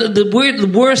 And the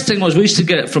worst thing was we used to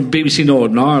get from BBC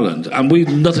Northern Ireland, and we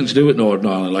had nothing to do with Northern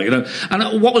Ireland, like, you know.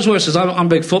 And what was worse is I'm a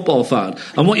big football fan,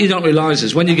 and what you don't realise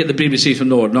is when you get the BBC from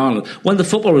Northern Ireland, when the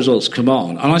football results come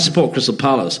on, and I support Crystal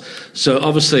Palace, so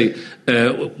obviously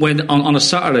when on a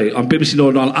Saturday on BBC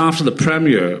Northern Ireland after the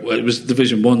premiere, it was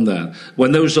Division 1 then,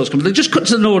 when those results come, they just cut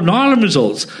to the Northern Ireland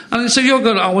results, and so you're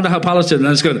going, I wonder how Palace did, and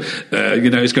then it's going,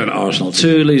 it's going to Arsenal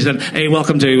 2, Leeds, and hey,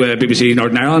 welcome to BBC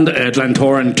Northern Ireland,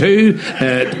 Glentoran 2.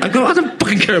 I go, I don't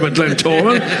fucking care about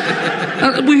Glentoran.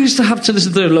 We used to have to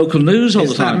listen to their local news all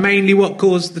the time. Is that mainly what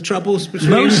caused the troubles between?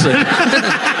 Mostly.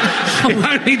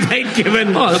 Only they'd given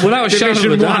without a shadow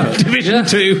of a doubt. Division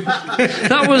 2.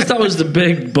 That was the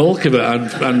big bulk of it,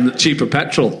 and cheaper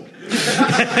petrol,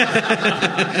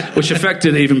 which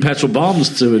affected even petrol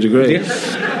bombs to a degree. Yeah.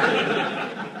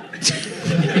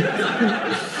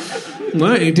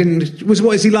 Well, he didn't.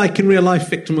 What is he like in real life,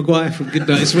 Victor Maguire from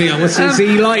Goodnight Sweetheart? Is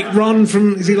he like Ron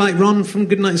from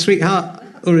Goodnight Sweetheart?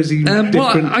 Or is he different?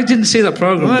 Well, I didn't see that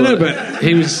programme. Well, I know, but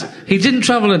he didn't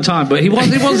travel in time, but he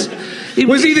was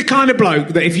was he the kind of bloke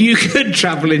that if you could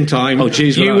travel in time,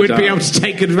 you would be able to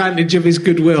take advantage of his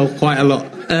goodwill quite a lot,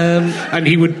 and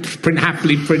he would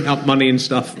happily print up money and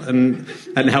stuff and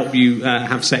help you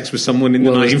have sex with someone in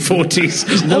the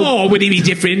 1940s? Or would he be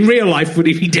different in real life? Would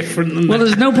he be different than that?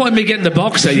 There's no point in me getting the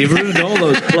box set. You've ruined all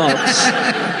those plots.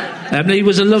 He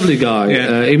was a lovely guy.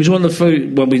 Yeah. He was one of the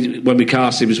few, when we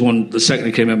cast, he was one. The second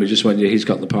he came in, we just went, he's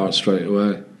got the part straight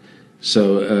away.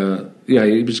 So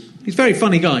he was. He's a very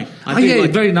funny guy.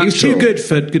 Very natural. He was too good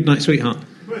for Goodnight Sweetheart.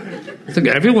 I think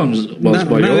everyone was. No,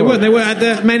 they weren't. They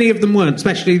were. Many of them weren't.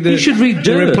 Especially the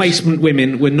replacement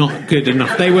women were not good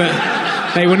enough. They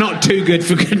were not too good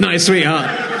for Goodnight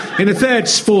Sweetheart. In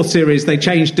the fourth series, they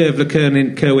changed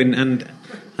Dervla Kerwin and.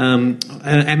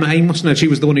 Emma Amos, no, she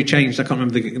was the one who changed. I can't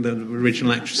remember the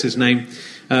original actress's name.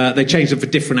 They changed them for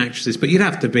different actresses, but you'd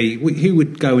have to be. Who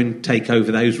would go and take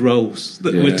over those roles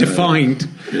that were defined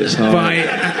by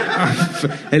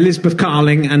Elizabeth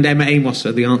Carling and Emma Amos?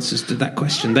 Are the answers to that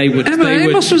question? Emma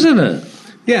Amos was in it.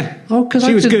 Yeah,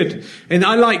 she was good, and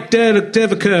I like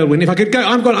Derva Kerwin. If I could go,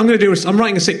 I'm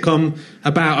writing a sitcom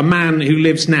about a man who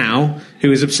lives now,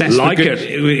 who is obsessed.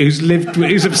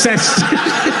 Who's obsessed.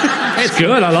 It's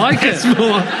good. I like it.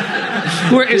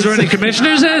 Is there any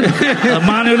commissioners in? A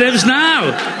man who lives now.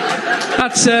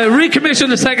 That's recommission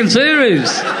the second series.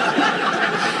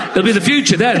 It'll be the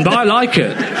future then, but I like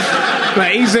it.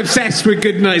 But he's obsessed with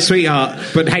Goodnight Sweetheart,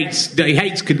 but he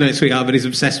hates Goodnight Sweetheart, but he's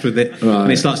obsessed with it, right.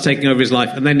 And it starts taking over his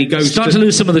life. And then he goes starting to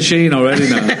lose some of the sheen already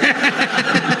now.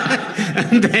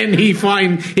 And then he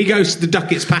goes to the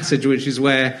Duckett's Passage, which is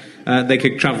where they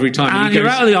could travel through time. And you're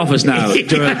out of the office now. He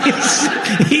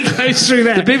goes through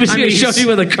there. The BBC will show you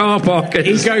where the car park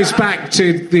is. He goes back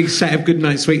to the set of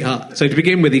Goodnight Sweetheart. So to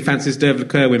begin with, he fancies Dervla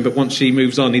Kerwin, but once she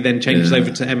moves on, he then changes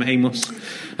over to Emma Amos.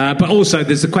 But also,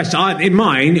 there's the question. In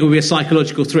mine, it would be a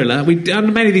psychological thriller.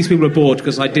 Many of these people are bored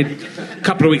because a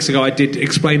couple of weeks ago, I did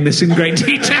explain this in great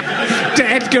detail to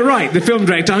Edgar Wright, the film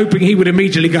director, hoping he would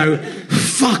immediately go,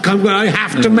 fuck, I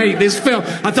have to make this film.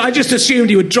 I just assumed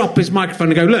he would drop his microphone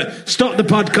and go, look, stop the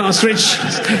podcast, Rich.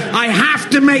 I have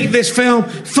to make this film.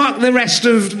 Fuck the rest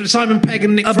of Simon Pegg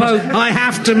and Nick Frost. I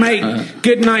have to make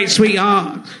Goodnight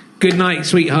Sweetheart. Goodnight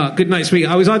Sweetheart. Goodnight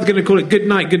Sweetheart. I was either going to call it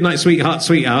Goodnight Sweetheart,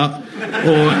 Sweetheart,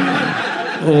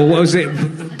 or what was it?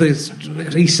 The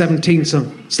E17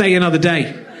 song, Stay Another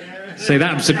Day. So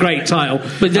that was a great title.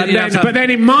 But then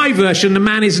in my version, the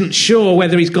man isn't sure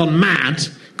whether he's gone mad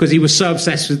because he was so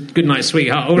obsessed with Goodnight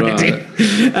Sweetheart already. Right.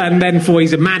 And then for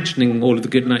he's imagining all of the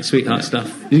Goodnight Sweetheart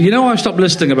stuff. You know, I stopped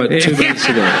listening about 2 minutes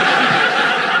ago.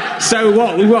 So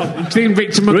what do you think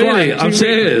Victor Maguire... Really? I'm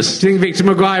serious. Do you think Victor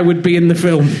Maguire would be in the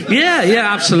film?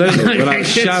 Yeah, absolutely. Without a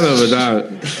shadow of a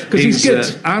doubt. Because he's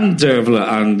good. And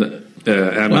Dervla and...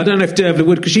 Emma. Well, I don't know if Dervla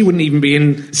would, because she wouldn't even be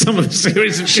in some of the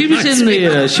series. Of She was in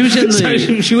the.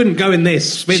 So she wouldn't go in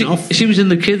this spin-off. She was in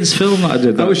the kids' film that I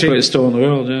did. That was Greatest Store in the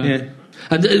World. Yeah.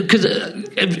 And because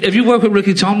have you worked with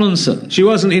Ricky Tomlinson? She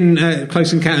wasn't in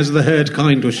Close Encounters of the Third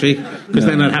Kind, was she? Because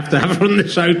then I'd have to have her on the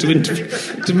show to interview.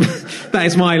 That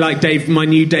is my my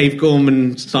new Dave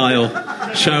Gorman style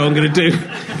show. I'm going to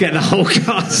get the whole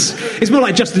cast. It's more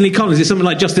like Justin Lee Collins. It's something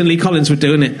like Justin Lee Collins would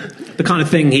do, isn't it? The kind of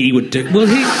thing he would do. Well,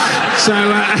 so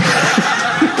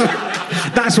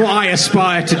that's what I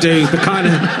aspire to do. The kind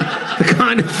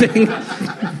of thing.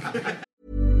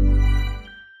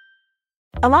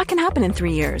 A lot can happen in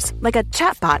 3 years, like a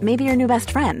chatbot may be your new best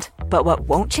friend. But what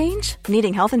won't change?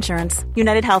 Needing health insurance.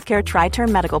 United Healthcare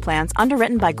Tri-Term Medical Plans,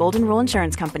 underwritten by Golden Rule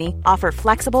Insurance Company, offer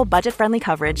flexible, budget-friendly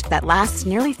coverage that lasts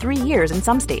nearly 3 years in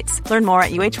some states. Learn more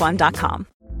at uh1.com.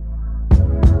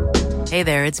 Hey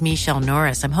there, it's Michelle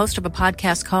Norris. I'm host of a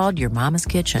podcast called Your Mama's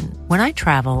Kitchen. When I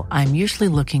travel, I'm usually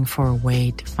looking for a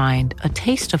way to find a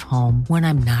taste of home when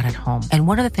I'm not at home. And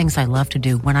one of the things I love to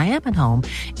do when I am at home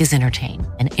is entertain.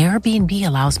 And Airbnb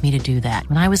allows me to do that.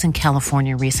 When I was in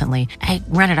California recently, I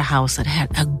rented a house that had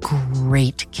a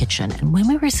great kitchen. And when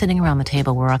we were sitting around the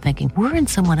table, we were all thinking, we're in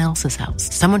someone else's house.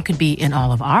 Someone could be in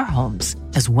all of our homes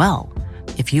as well.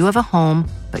 If you have a home,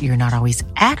 but you're not always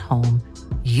at home,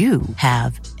 you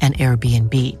have an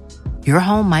Airbnb. Your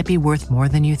home might be worth more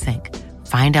than you think.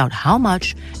 Find out how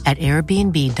much at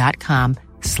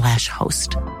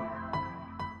airbnb.com/host.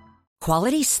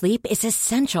 Quality sleep is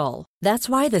essential. That's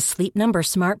why the Sleep Number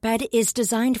Smart Bed is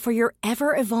designed for your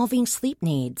ever-evolving sleep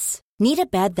needs. Need a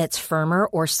bed that's firmer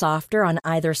or softer on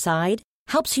either side?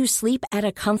 Helps you sleep at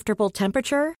a comfortable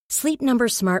temperature? Sleep Number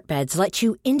Smart Beds let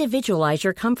you individualize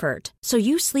your comfort, so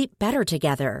you sleep better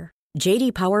together.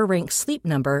 J.D. Power ranks Sleep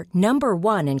Number number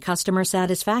 1 in customer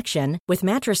satisfaction with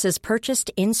mattresses purchased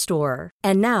in-store.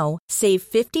 And now, save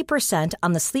 50%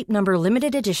 on the Sleep Number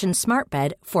Limited Edition Smart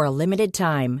Bed for a limited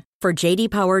time. For J.D.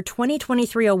 Power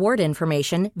 2023 award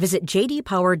information, visit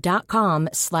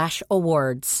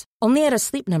jdpower.com/awards. Only at a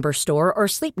Sleep Number store or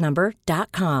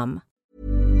sleepnumber.com.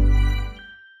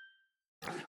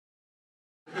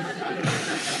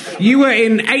 You were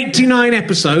in 89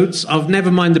 episodes of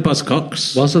Nevermind the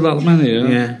Buzzcocks. Was it that many?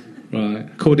 Yeah. Right.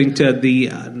 According to the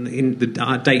in the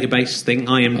database thing,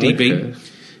 IMDb. Okay.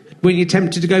 Weren't you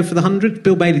tempted to go for the 100?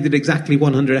 Bill Bailey did exactly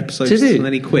 100 episodes. Did he? And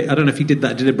then he quit. I don't know if he did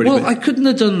that deliberately. Well, I couldn't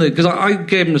have done that because I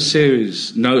gave him a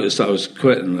series notice that I was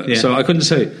quitting it. Yeah. So I couldn't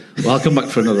say, well, I'll come back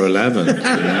for another 11. You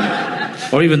know?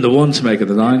 Or even the one to make it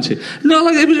the 90. No,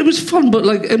 like it was fun, but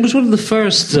like it was one of the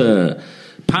first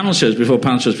panel shows before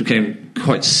panel shows became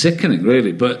quite sickening,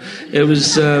 really. But it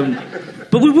was...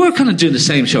 but we were kind of doing the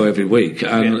same show every week.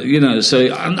 And, you know,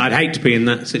 so... I'd hate to be in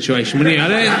that situation, wouldn't you?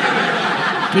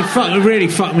 It really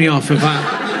fucked me off if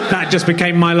that just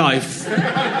became my life.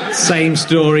 Same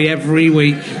story every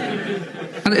week.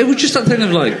 And it was just that thing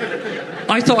of like,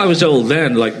 I thought I was old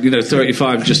then, like, you know,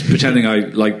 35, just pretending I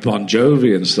like Bon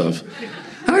Jovi and stuff.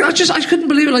 And I couldn't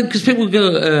believe it, like, because people would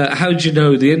go, how do you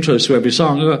know the intros to every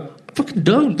song? I go, I fucking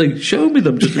don't. They show me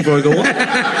them just before I go on.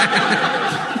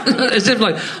 As if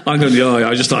like I'm going,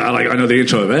 I just thought I know the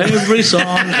intro of every song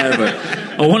ever.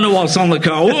 I wonder what song they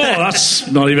call. Oh,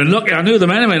 that's not even lucky. I knew them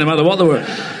anyway, no matter what they were.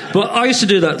 But I used to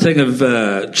do that thing of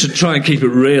to try and keep it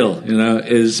real, you know,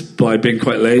 is by being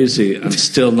quite lazy and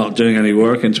still not doing any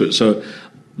work into it. So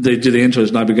they do the intros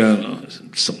and I'd be going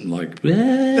something like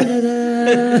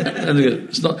and they go,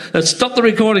 stop the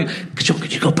recording.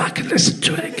 Could you go back and listen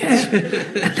to it again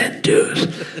and then do it?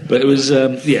 But it was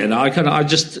I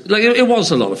just like it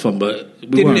was a lot of fun, but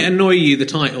didn't it annoy you, the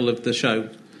title of the show?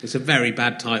 It's a very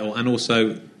bad title, and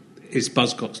also is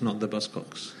Buzzcocks not the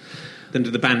Buzzcocks? Then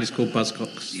the band is called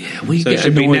Buzzcocks. Yeah, we get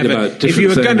annoyed about different if you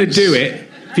were things. going to do it,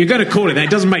 if you're going to call it that, it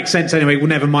doesn't make sense anyway. Well,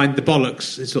 never mind the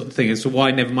bollocks, it's sort of thing. So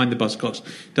why never mind the Buzzcocks?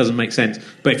 Doesn't make sense.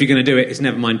 But if you're going to do it, it's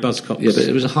never mind Buzzcocks. Yeah, but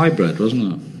it was a hybrid,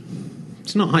 wasn't it?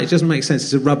 It's not. It doesn't make sense.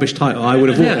 It's a rubbish title.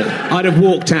 I'd have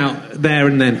walked out there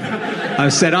and then. I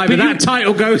said either that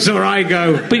title goes or I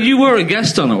go. But you were a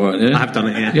guest on it, weren't you? I have done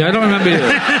it. Yeah. Yeah, I don't remember you.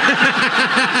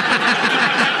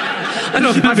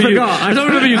 I don't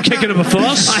remember you kicking up a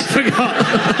fuss. I forgot.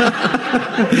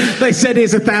 They said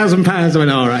it's £1,000. I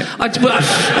went, all right. I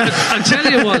tell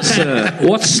you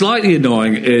what's slightly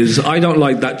annoying is I don't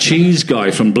like that cheese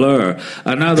guy from Blur,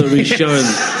 and now they're re-showing.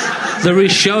 they're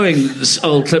re-showing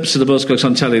old clips of the Buzzcocks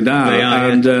on telly now, They are,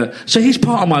 and so he's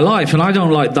part of my life, and I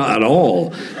don't like that at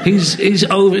all. He's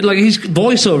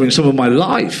voiceovering some of my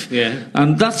life,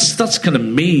 and that's kind of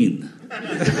mean.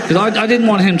 Because I didn't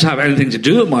want him to have anything to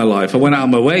do with my life. I went out of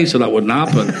my way so that wouldn't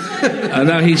happen. And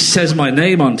now he says my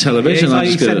name on television.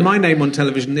 He said my name on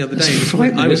television the other day.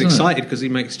 I was excited because he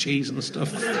makes cheese and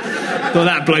stuff. Well,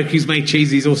 that bloke who's made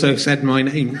cheese, he's also said my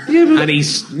name. And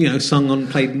he's,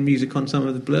 played music on some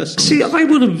of the Blur songs. See, I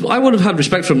would have had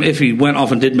respect for him if he went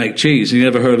off and did make cheese and you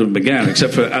never heard of him again,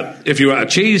 except for if you were at a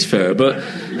cheese fair. But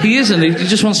he isn't. He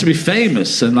just wants to be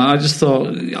famous. And I just thought,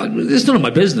 it's none of my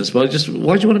business, but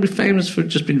why do you want to be famous for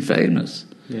just being famous?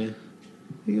 Yeah.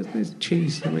 There's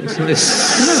cheese. That makes nice.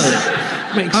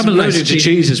 I'm allergic to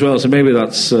cheese as well, so maybe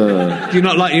that's.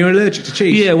 You're allergic to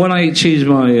cheese? Yeah, when I eat cheese,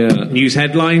 my news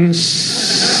headlines.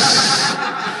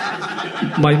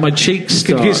 My cheeks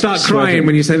start. You start crying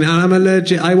when you say, "I'm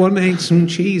allergic. I ate some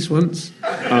cheese once."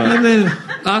 And then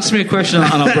ask me a question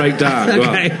and I'll break down.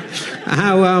 Okay.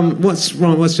 How? What's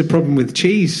wrong? What's the problem with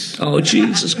cheese? Oh,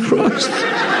 Jesus Christ!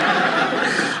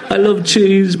 I love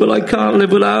cheese, but I can't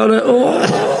live without it.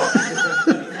 Oh.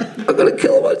 I'm going to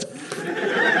kill myself.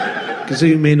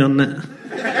 Zoom in on that.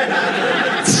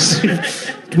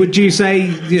 Would you say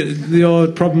your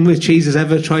problem with cheese has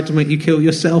ever tried to make you kill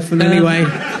yourself in any way?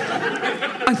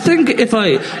 I think if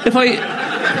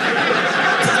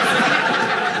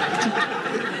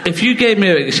you gave me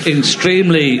an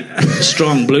extremely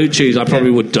strong blue cheese, I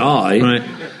probably would die. Right.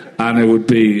 And it would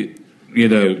be,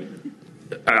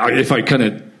 if I kind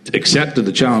of accepted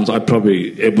the challenge,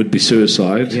 it would be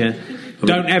suicide. Yeah.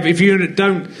 If you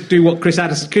don't do what Chris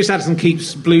Addison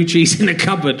keeps blue cheese in a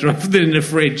cupboard rather than in a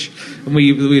fridge, and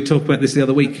we were talking about this the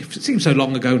other week. It seems so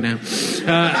long ago now,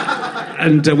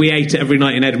 and we ate it every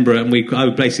night in Edinburgh, and I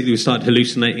basically started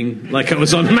hallucinating like I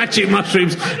was on magic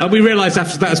mushrooms, and we realised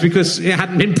after that it's because it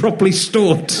hadn't been properly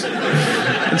stored,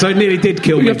 and so it nearly did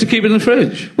kill me. You have to keep it in the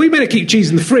fridge. We better keep cheese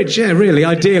in the fridge, yeah, really,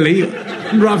 ideally,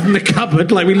 rather than the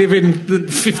cupboard like we live in the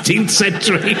 15th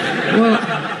century.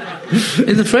 Well.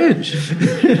 In the fridge.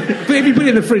 But if you put it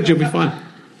in the fridge, you'll be fine.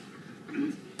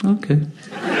 Okay.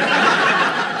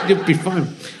 You'll be fine.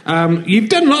 You've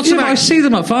done lots of... I see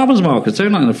them at farmers' markets. They're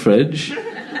not in the fridge.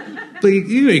 But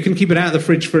you can keep it out of the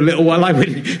fridge for a little while. Like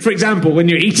for example, when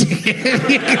you're eating it,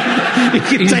 you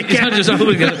can take it out. Just open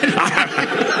it.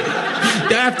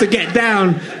 You have to get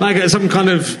down like some kind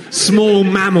of small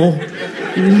mammal,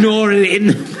 gnawing it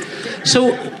in.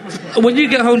 So... when you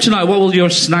get home tonight, what will your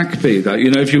snack be? That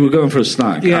if you were going for a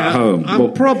snack at home, I'll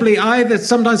probably either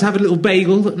sometimes have a little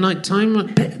bagel at night time. A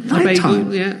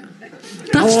bagel, yeah.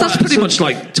 That's pretty much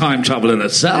like time travel in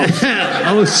itself.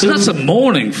 That's a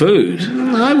morning food.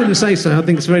 I wouldn't say so. I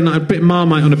think it's very nice. A bit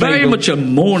Marmite on a bagel. Very much a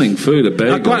morning food, a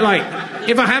bagel. I quite like.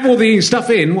 If I have all the stuff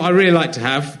in, what I really like to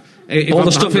have. All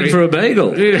the stuff in for a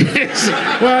bagel.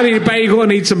 Well, I need a bagel, I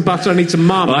need some butter, I need some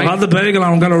Marmite. I've had the bagel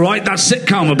and I'm going to write that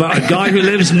sitcom about a guy who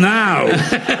lives now.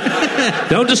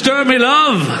 Don't disturb me,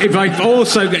 love. If I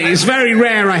also it's very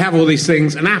rare I have all these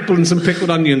things. An apple and some pickled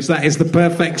onions, that is the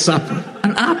perfect supper.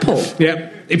 An apple?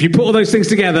 Yep. If you put all those things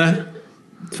together,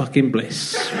 fucking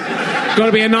bliss. Got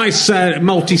to be a nice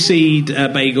multi-seed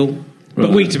bagel.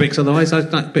 But Weetabix, otherwise, I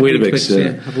like Weetabix.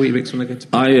 Yeah, have Weetabix when I go to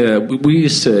bed. We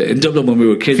used to in Dublin when we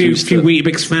were kids. Few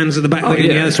Weetabix fans at the back.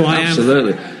 Yeah, that's why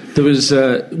absolutely. I am. There was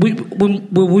when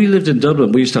we lived in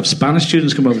Dublin, we used to have Spanish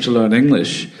students come over to learn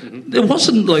English. It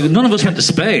wasn't like none of us went to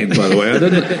Spain, by the way. I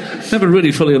never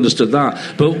really fully understood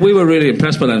that, but we were really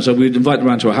impressed by them. So we'd invite them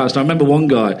around to our house. And I remember one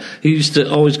guy. He used to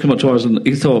always come up to ours, and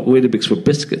he thought Weetabix were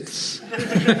biscuits.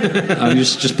 And you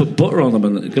just put butter on them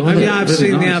and go. I've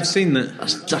seen that.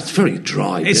 That's very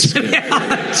dry. It's really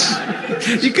hard.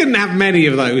 You couldn't have many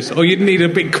of those, or you'd need a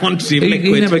big quantity of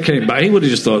liquid. He never came back. He would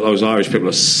have just thought those Irish people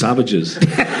are savages.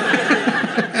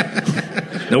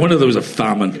 No wonder there was a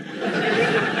famine.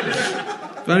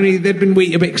 If only there'd been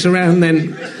Weetabix around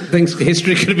then,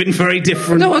 history could have been very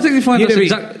different. No, I think you find that's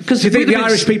exactly... Because you think the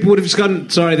Irish people would have just gone,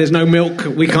 sorry, there's no milk,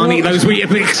 we can't eat those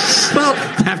Weetabix. Well,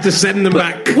 have to send them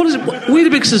back. What is it?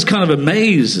 Weetabix is kind of a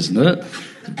maize, isn't it?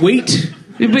 Wheat?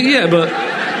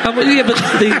 But the Bix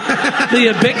thing?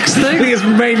 I think it's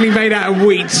mainly made out of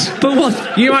wheat. But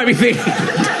what? You might be thinking...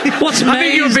 What's maize? I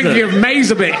think you're thinking of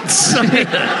Maize-a-Bits.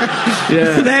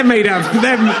 Yeah. They're made out of...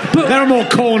 They're more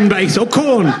corn-based. Or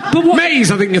corn. But what? Maize,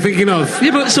 I think you're thinking of.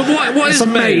 Yeah, but so what is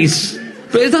maize?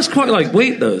 But that's quite like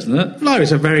wheat, though, isn't it? No,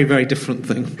 it's a very, very different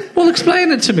thing. Well,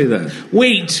 explain it to me, then.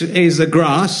 Wheat is a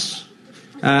grass...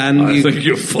 I think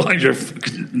you'll find your...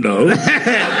 No.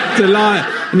 the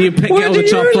lie, and you pick Where it on do the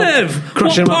top you off, live?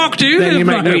 crush What them park up, do you then live you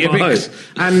make by? Weetabix.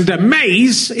 And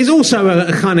maize is also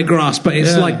a kind of grass, but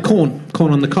it's like corn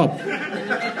on the cob.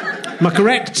 Am I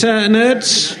correct,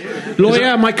 nerds? Lawyer,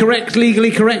 am I correct?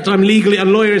 Legally correct? I'm legally... A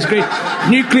lawyer is great.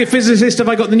 Nuclear physicist, have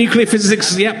I got the nuclear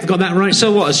physics? Yep, got that right.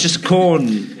 So what? It's just corn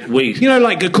wheat. You know,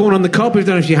 like a corn on the cob? I don't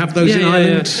know if you have those in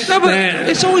Ireland. No, but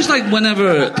it's always like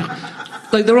whenever...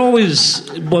 Like, they're always...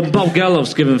 When Bob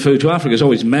Geldof's giving food to Africa, it's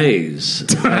always maize.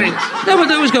 Right? No, but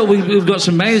they always go, we've got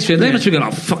some maize for you. They must be going,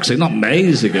 oh, fuck's sake, not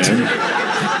maize again.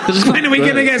 When are we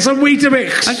going to get some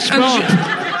Weetabix?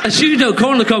 As you know,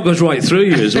 corn on the cob goes right through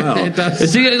you as well. It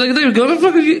does. They were going,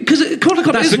 because corn on the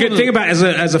cob That's is the good thing about it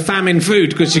as a famine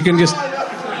food, because you can just...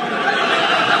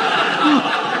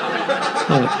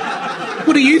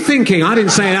 What are you thinking? I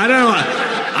didn't say that.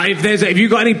 I don't know. If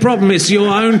you've got any problem, it's your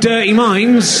own dirty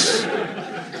minds.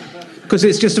 Because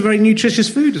it's just a very nutritious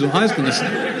food, is what I was going to say.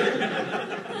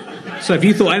 So if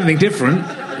you thought anything different...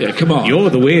 Yeah, come on. You're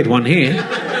the weird one here.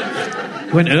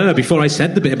 Went before I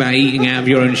said the bit about eating out of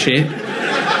your own shit.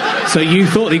 So you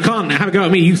thought... You can't have a go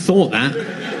at me. You thought that.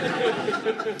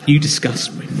 You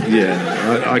disgust me.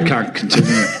 Yeah, I can't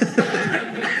continue.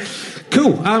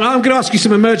 Cool. I'm going to ask you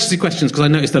some emergency questions because I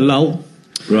noticed a lull.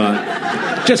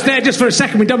 Right. Just for a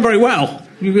second, we've done very well.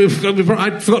 I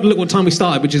forgot to look what time we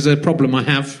started, which is a problem I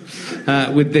have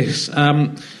with this. It's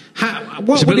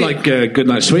a bit like Good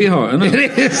Night Sweetheart, isn't it?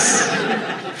 It is.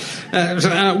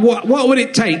 What would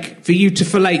it take for you to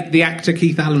fillet the actor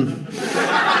Keith Allen?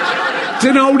 It's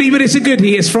an oldie, but it's a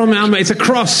goodie. It's from it's a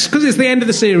cross because it's the end of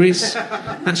the series.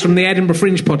 That's from the Edinburgh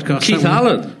Fringe podcast. Keith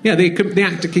Allen? Yeah, the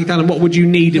actor Keith Allen. What would you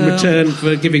need in return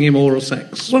for giving him oral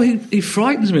sex? Well, he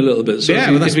frightens me a little bit. So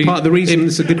yeah, that's part of the reason.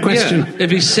 It's a good question. Yeah, if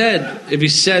he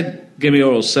said, "Give me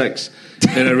oral sex,"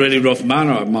 in a really rough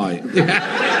manner, I might.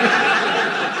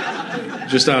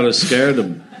 Just out of scared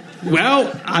him.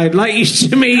 Well, I'd like you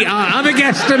to meet our other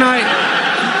guest tonight.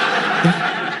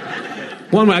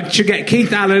 One I should get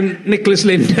Keith Allen, Nicholas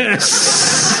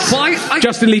Lyndhurst,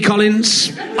 Justin Lee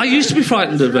Collins. I used to be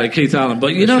frightened of Keith Allen,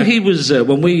 but you know he was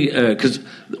when we because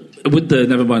with the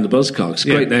Nevermind the Buzzcocks,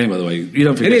 great name by the way. You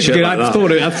don't forget it is shit good. like I've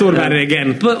thought about it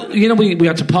again. But you know we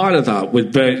had to pilot that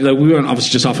with we weren't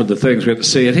obviously just offered the things we had to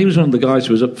see, and he was one of the guys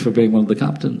who was up for being one of the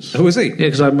captains. Oh, was he? Yeah,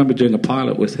 because I remember doing a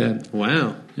pilot with him.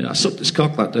 Wow. Yeah, I sucked his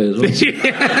cock that day as well.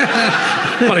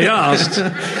 Well, he asked.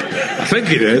 I think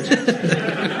he did.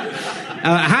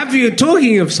 Have you,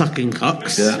 talking of sucking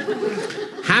cocks,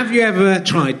 have you ever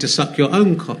tried to suck your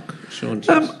own cock, Sean?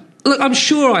 Look, I'm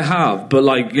sure I have, but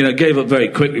gave up very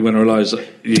quickly when I realised that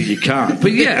you can't.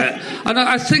 But yeah, and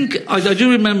I think I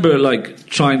do remember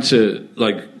trying to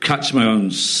catch my own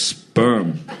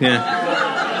sperm.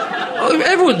 Yeah.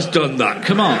 Everyone's done that.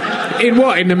 Come on. In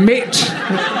what? In the mitt?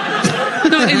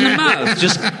 No, in the mouth.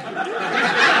 Just.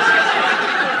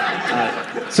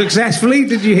 Successfully?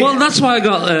 Did you hit? Well, that's why I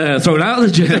got thrown out of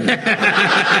the gym.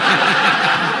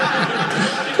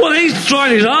 Well, he's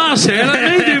trying his arse here.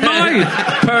 Let me do my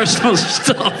personal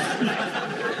stuff.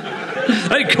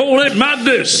 They call it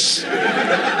madness.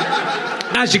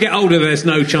 As you get older, there's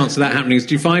no chance of that happening.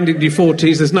 Do you find in your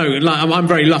 40s, there's no... I'm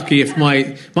very lucky if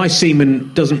my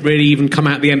semen doesn't really even come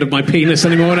out the end of my penis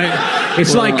anymore.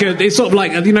 It's it's sort of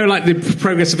like, like the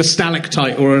progress of a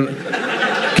stalactite or a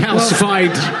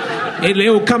calcified...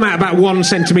 It'll come out about 1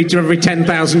 centimetre every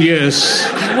 10,000 years.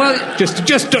 Well,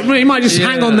 it might just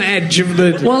hang on the edge of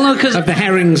the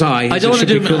herring's eye. I don't want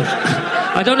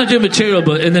to do material,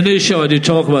 but in the new show I do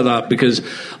talk about that because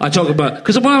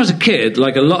when I was a kid,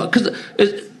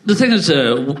 the thing is,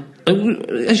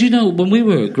 as you know, when we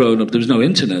were growing up, there was no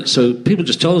internet, so people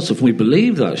just told us stuff and we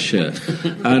believed that shit.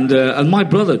 And my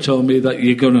brother told me that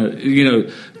you're gonna,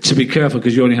 to be careful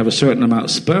because you only have a certain amount of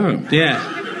sperm.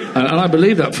 Yeah. And I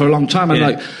believed that for a long time.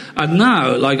 And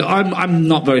now, I'm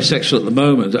not very sexual at the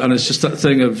moment, and it's just that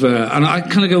thing of, and I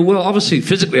kind of go, well, obviously,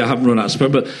 physically I haven't run out of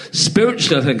sperm, but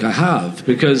spiritually I think I have,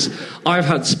 because I've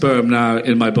had sperm now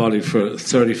in my body for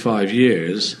 35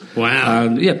 years. Wow.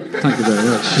 And, thank you very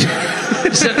much.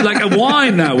 It's like a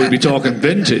wine now, we'd be talking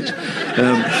vintage.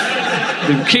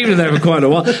 Been keeping it there for quite a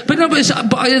while, but there's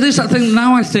that thing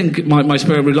now. I think my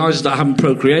sperm realises that I haven't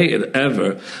procreated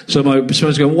ever, so my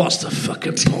sperm's going, what's the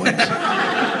fucking point?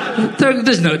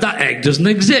 That egg doesn't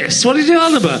exist. What are you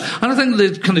on about? And I think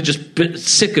they're kind of just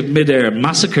sick of mid-air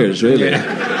massacres, really. Yeah.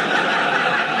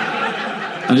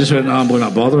 I just went, we're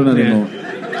not bothering anymore.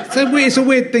 Yeah. It's a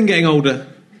weird thing getting older.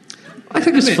 I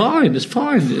think it's fine. It's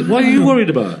fine. What are you worried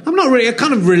about? I'm not really. I'm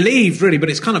kind of relieved, really, but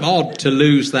it's kind of odd to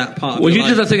lose that part of your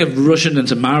life. Did that thing of rushing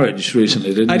into marriage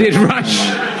recently, didn't you? I did rush.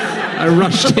 I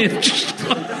rushed in.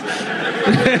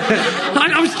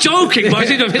 I was joking, but I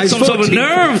think I've hit some sort of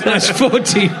nerve. That's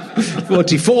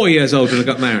 44 years old when I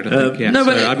got married, I think. Yeah, no,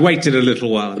 but so I'd waited a little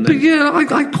while. And But then, yeah,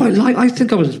 I quite like. I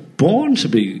think I was born to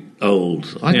be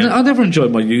old. I never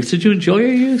enjoyed my youth. Did you enjoy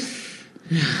your youth?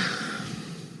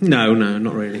 No,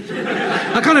 not really.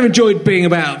 I kind of enjoyed being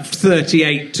about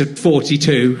 38 to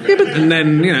 42, and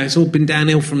then, it's all been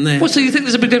downhill from there. Well, so you think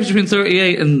there's a big difference between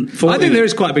 38 and 40? I think there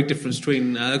is quite a big difference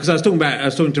between... Because I was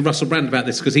talking to Russell Brand about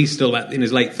this, because he's still in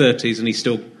his late 30s, and he's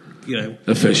still...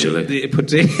 officially.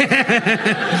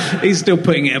 He's still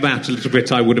putting it about a little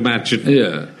bit, I would imagine.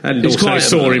 Yeah. And also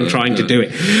saw him trying to do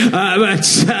it. I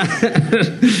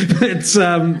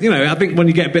think when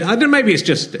you get a bit... I don't know, maybe it's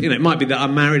just... it might be that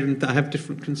I'm married and that I have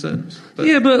different concerns. But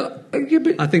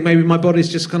I think maybe my body's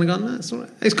just kind of gone, that's all right.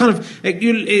 It's kind of...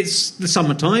 It's the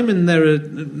summertime and there are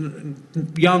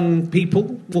young people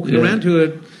walking around who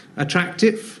are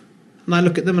attractive. And I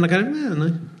look at them and I go,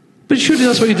 no. But surely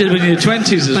that's what you did when you were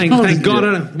 20s as well. Thank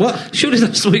God. What? Surely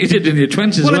that's what you did in your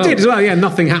 20s as well. Well, I did as well, yeah.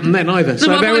 Nothing happened then either.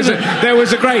 So there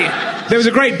was a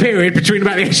great period between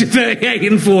about the age of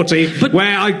 38 and 40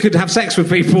 where I could have sex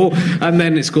with people, and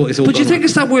then it's all. But do you think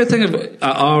it's that weird thing of at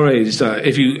our age that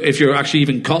if you're actually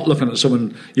even caught looking at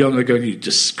someone younger, going, you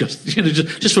disgust,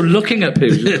 just for looking at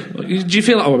people, do you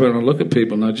feel like, I better not look at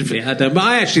people now? I don't. But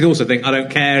I actually also think I don't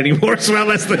care anymore as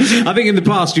well. I think in the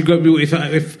past you go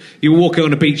if you were walking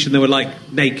on a beach and there were like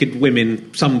naked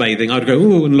women sunbathing, I'd go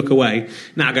ooh and look away.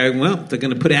 Now I go, well, they're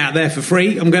going to put it out there for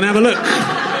free. I'm going to have a look.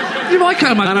 I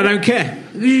can't imagine. And I don't care.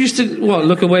 You used to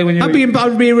look away when you? I'd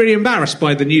be really embarrassed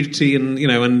by the nudity and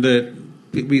and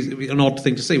it'd be an odd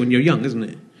thing to see when you're young, isn't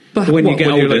it? But when you get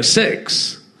older, you're like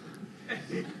 6,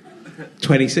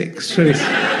 26.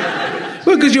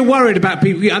 Well, because you're worried about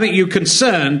people. I think you're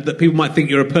concerned that people might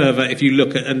think you're a pervert if you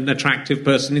look at an attractive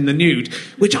person in the nude,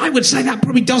 which I would say that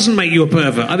probably doesn't make you a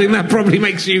pervert. I think that probably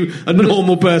makes you a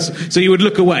normal person. So you would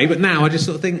look away. But now I just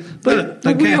sort of think,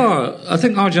 don't care. I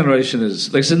think our generation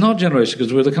is... it's an odd generation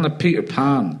because we're the kind of Peter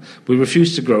Pan. We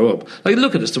refuse to grow up.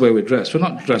 Look at us the way we're dressed. We're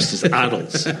not dressed as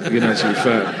adults, to be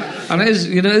fair. And it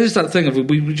is that thing of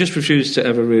we just refuse to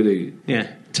ever really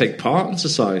take part in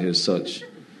society as such.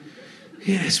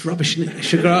 Yeah, it's rubbish, isn't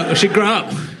it? I should grow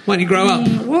up. Why don't you grow up?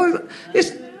 Well,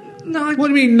 it's... No. What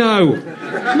do you mean, no?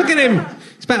 Look at him.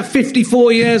 He's about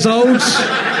 54 years old.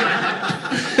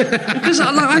 Because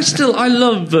I still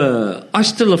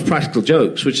love practical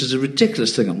jokes, which is a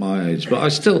ridiculous thing at my age. But I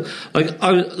still...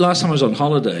 last time I was on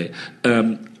holiday,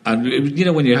 and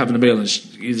when you're having a meal and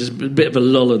there's a bit of a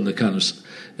lull in the kind of...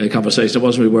 conversation. It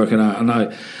wasn't really working out,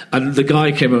 and the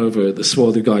guy came over, the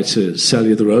swarthy guy, to sell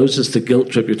you the roses, to guilt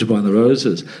trip you to buying the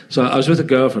roses. So I was with a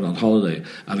girlfriend on holiday,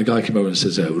 and the guy came over and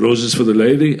says, "Roses for the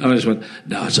lady," and I just went,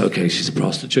 "No, it's okay. She's a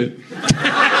prostitute." And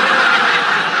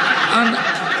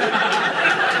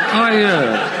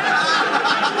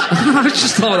I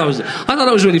just thought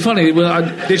that was really funny.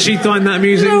 Did she find that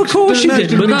amusing? No, of course she did.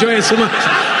 Didn't enjoy it so much.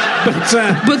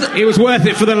 But it was worth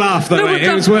it for the laugh, though.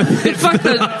 It was worth it.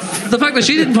 The fact that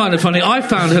she didn't find it funny, I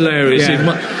found hilarious.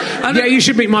 Yeah, you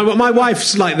should be. My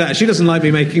wife's like that. She doesn't like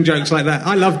me making jokes like that.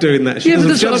 I love doing that. She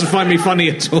doesn't find me funny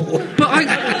at all. But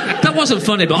that wasn't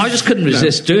funny. But I just couldn't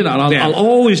resist doing that. And I'll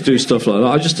always do stuff like that.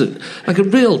 I just like a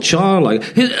real child.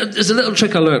 There's a little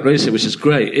trick I learnt recently, which is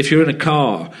great. If you're in a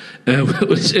car,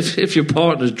 if your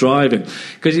partner's driving,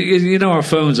 because our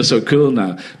phones are so cool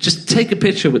now. Just take a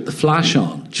picture with the flash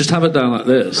on. Just have it down like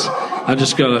this, and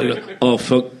just go, "Oh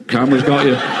fuck, camera's got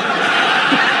you."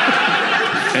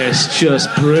 It's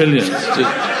just brilliant.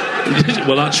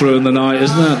 Well, that's ruined the night,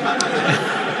 isn't it?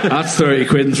 That's 30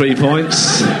 quid and 3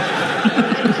 points.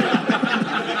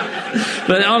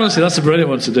 But honestly, that's a brilliant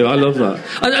one to do. I love that.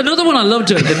 Another one I love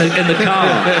doing in the car.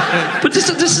 But this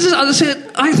is I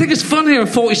think it's funnier a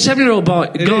 47-year-old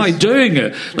guy doing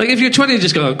it. Like if you're 20, you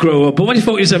just go grow up. But when you're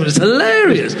 47, it's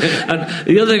hilarious. And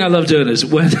the other thing I love doing is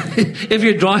when if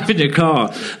you're driving your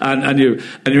car and you're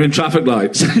in traffic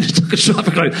lights,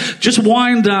 just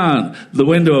wind down the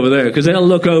window over there because they'll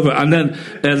look over and then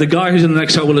the guy who's in the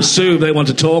next car will assume they want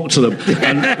to talk to them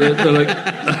and they're like,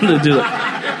 and they do that.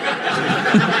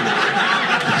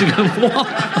 You go, what?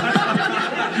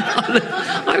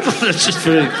 I thought it's just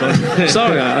really funny.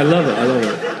 Sorry, I love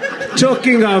it.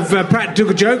 Talking of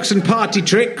practical jokes and party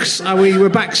tricks, we were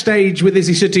backstage with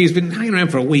Izzy Sooty, who's been hanging around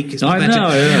for a week. I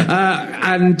know,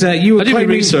 yeah. And you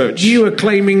were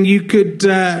claiming you could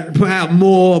put out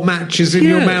more matches in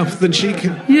your mouth than she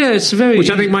can. Yeah, it's very...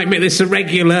 Which I think might make this a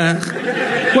regular...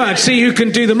 Well, see who can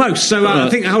do the most. So I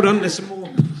think, hold on, there's some more...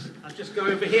 Go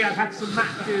over here, I've had some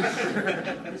matches.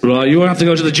 Right, you won't have to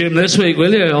go to the gym this week,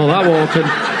 will you? All that walking.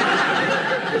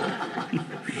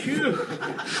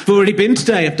 already been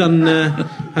today. I've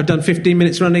done 15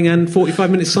 minutes running and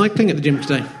 45 minutes cycling at the gym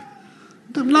today.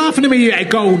 Don't laughing at me, you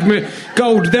gold.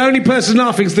 The only person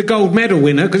laughing is the gold medal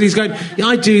winner because he's going,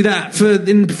 I do that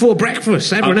before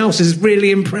breakfast. Everyone else is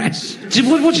really impressed.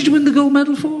 What did you win the gold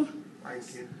medal for?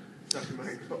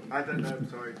 I don't know,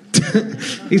 sorry.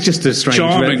 He's just a strange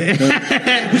Charming. For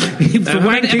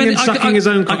wanking and sucking his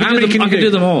own cock. How many can you do? I can do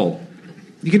them all.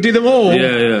 You can do them all?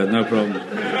 Yeah, no problem.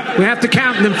 We have to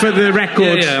count them for the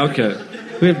record. Yeah, okay.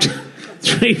 We have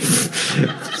 3,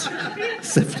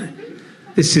 7.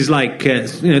 This is like,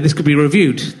 this could be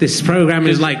reviewed. This programme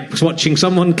is like watching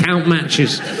someone count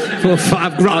matches.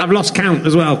 I've lost count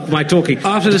as well by talking.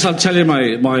 After this, I'll tell you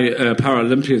my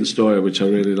Paralympian story, which I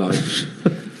really like.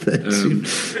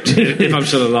 If I'm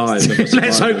still alive.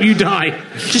 Let's hope you die.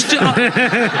 Just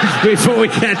before we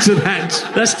get to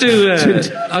that. Let's do...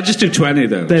 I'll just do 20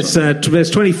 then. There's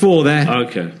 24 there.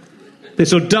 Okay.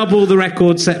 This will double the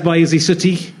record set by Izzy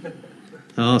Sooty.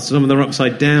 Oh, some of them are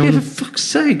upside down. Yeah, for fuck's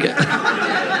sake.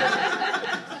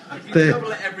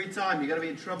 Double it every time, you're going to be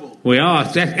in trouble. We are.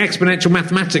 Exponential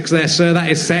mathematics there, sir. That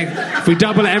is sick. If we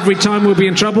double it every time, we'll be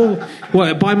in trouble.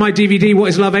 Buy my DVD, What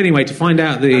is Love Anyway, to find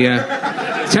out the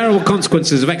terrible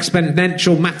consequences of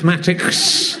exponential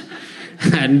mathematics.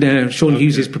 And Sean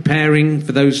Hughes is preparing,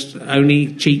 for those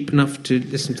only cheap enough to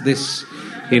listen to this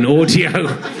in audio,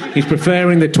 he's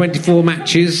preparing the 24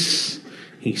 matches.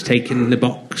 He's taken the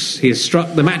box. He has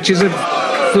struck. The matches have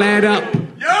flared up.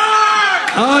 Yeah!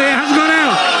 Oh, it hasn't gone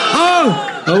out.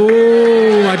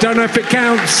 Oh, I don't know if it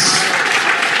counts.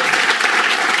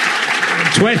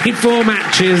 24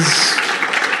 matches.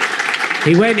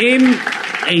 He went in.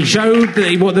 He showed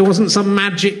that there wasn't some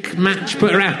magic match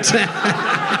put around.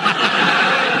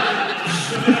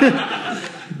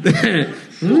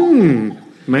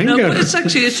 Mango. No, but it's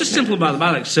just simple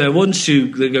mathematics. Once you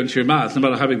go into your mouth, no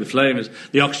matter how big the flame is,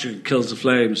 the oxygen kills the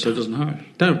flame, so it doesn't hurt.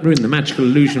 Don't ruin the magical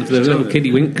illusion for the little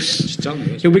kiddie winks.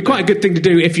 It would be quite a good thing to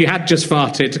do if you had just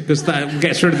farted, because that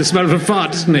gets rid of the smell of a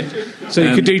fart, doesn't it? So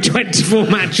you could do 24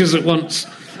 matches at once,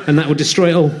 and that would destroy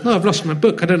it all. Oh, I've lost my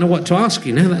book. I don't know what to ask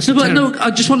you now. No, I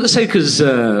just wanted to say, because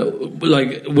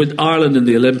with Ireland in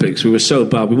the Olympics, we were so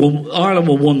bad. Ireland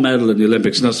won 1 medal in the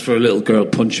Olympics, and that's for a little girl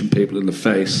punching people in the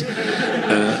face.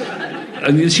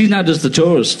 And she now does the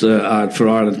tourist ad for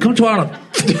Ireland. Come to Ireland.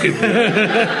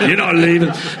 You're not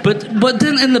leaving. But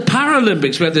then in the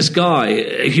Paralympics, we had this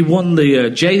guy. He won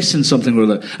the Jason something or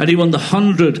other, and he won the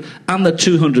 100 and the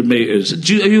 200 metres.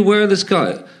 Are you aware of this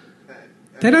guy?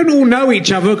 They don't all know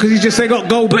each other because they got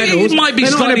gold medals. He might be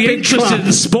slightly interested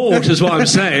in sport, is what I'm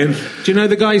saying. Do you know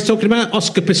the guy he's talking about?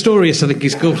 Oscar Pistorius, I think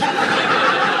he's called.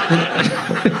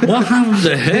 What happened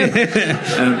to him?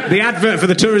 The advert for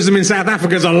the tourism in South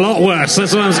Africa is a lot worse.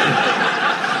 That's what I'm saying.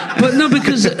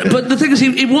 But the thing is,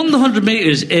 he won the 100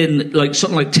 metres in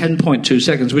something like 10.2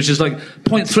 seconds, which is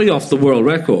 0.3 off the world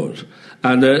record.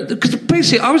 And because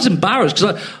basically, I was embarrassed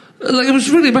because it was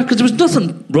really bad because there was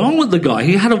nothing wrong with the guy.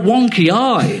 He had a wonky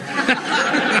eye.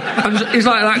 And he's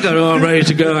like that going, I'm ready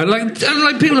to go. And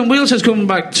people in wheelchairs coming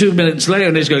back 2 minutes later,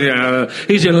 and he's going,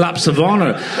 he's in laps of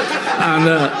honour.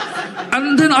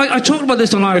 And then I talked about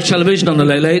this on Irish television on the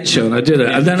Late Late Show, and I did it.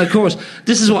 And then, of course,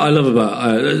 this is what I love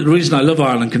about the reason I love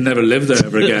Ireland, can never live there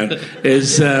ever again,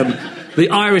 is the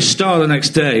Irish Star the next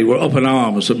day were up in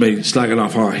arms with me slagging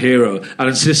off our hero and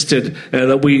insisted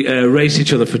that we race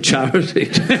each other for charity.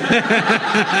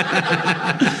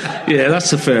 Yeah,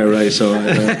 that's a fair race, all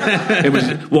right. It was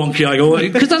wonky. I go,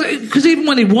 because even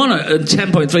when he won it at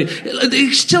 10.3,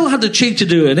 he still had the cheek to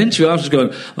do an interview. I was just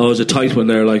going, it was a tight one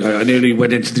there. I nearly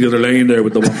went into the other lane there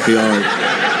with the wonky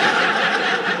eye.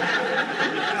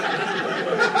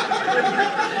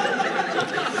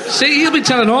 See, he'll be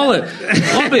telling all it.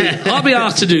 I'll be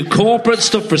asked to do corporate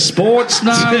stuff for sports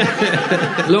now.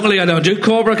 Luckily, I don't do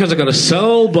corporate because I've got a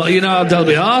soul, but, they'll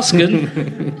be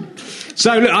asking.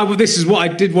 So, look, this is what I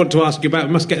did want to ask you about.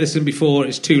 We must get this in before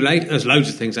it's too late. There's loads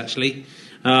of things, actually.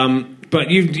 But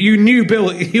you knew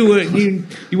Bill. You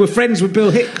were friends with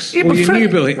Bill Hicks. Yeah, knew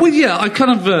Bill Hicks. Well, yeah, I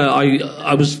kind of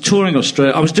I was touring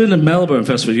Australia. I was doing the Melbourne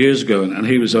Festival years ago, and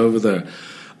he was over there.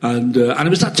 And it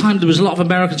was that time there was a lot of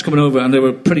Americans coming over, and they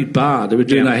were pretty bad. They were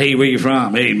doing that, hey, where you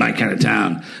from? Hey, my kind of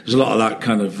town. There's a lot of that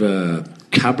kind of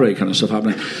cabaret kind of stuff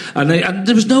happening, and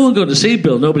there was no one going to see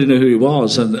Bill. Nobody knew who he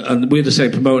was, and we had the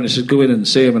same promoter, and he said, go in and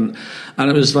see him, and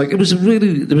it was like, there was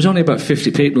only about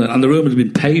 50 people in, and the room had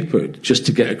been papered just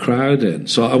to get a crowd in.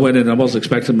 So I went in, I wasn't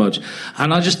expecting much,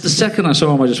 and the second I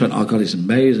saw him, I just went, oh God, he's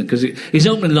amazing, because his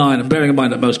opening line, and bearing in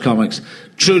mind that most comics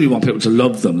truly want people to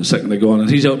love them the second they go on, and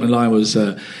his opening line was,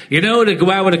 to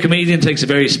go out with a comedian takes a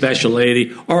very special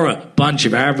lady, or a bunch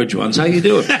of average ones, how you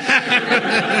doing?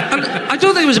 And I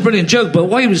don't think it was a brilliant joke, but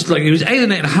why he was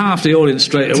alienating half the audience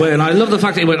straight away, and I love the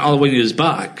fact that he went, I'll win you his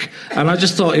back, and I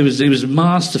just thought he was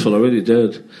masterful, I really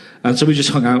did. And so we just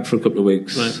hung out for a couple of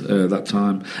weeks that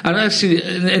time. And actually,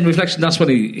 in reflection, that's when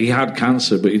he had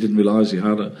cancer, but he didn't realise he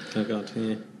had it. Oh, God,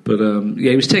 yeah. But,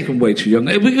 he was taken way too young.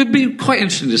 It would be quite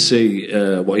interesting to see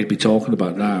what he'd be talking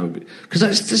about now. Because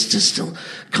there's still...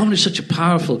 Comedy is such a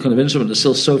powerful kind of instrument. There's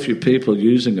still so few people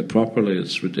using it properly.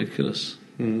 It's ridiculous.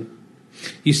 Mm.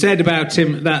 You said about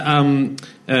him that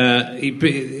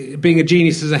being a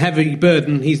genius is a heavy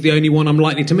burden. He's the only one I'm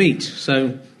likely to meet.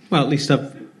 So, well, at least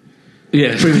I've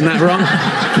proven that wrong.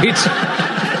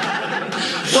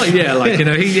 Well, yeah, like,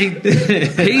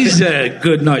 he's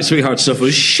good night, sweetheart stuff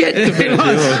was shit compared to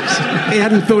yours. He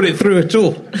hadn't thought it through at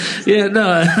all. Yeah,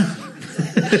 no.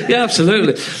 Yeah,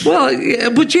 absolutely. Well, yeah,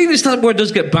 but genius, that word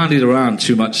does get bandied around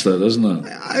too much, though, doesn't it?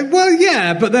 Well,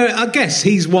 yeah, but I guess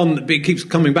he's one that it keeps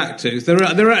coming back to. There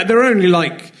are only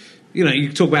like,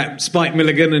 you talk about Spike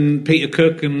Milligan and Peter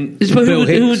Cook and Bill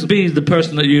Hicks. Who would be the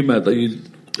person that you met that you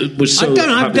was so?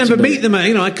 I've never met them.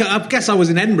 I guess I was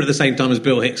in Edinburgh at the same time as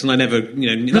Bill Hicks, and I never,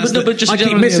 but just I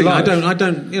keep missing. I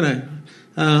don't.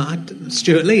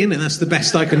 Stuart Lee, isn't it? That's the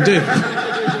best I can do.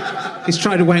 He's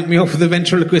tried to wank me off with a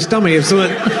ventriloquist dummy. So,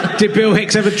 did Bill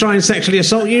Hicks ever try and sexually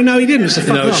assault you? No, he didn't. So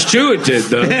fuck off. Stuart did,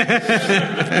 though.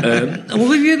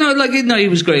 He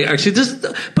was great, actually.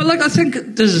 I think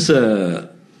there's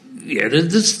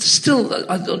still.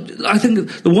 I think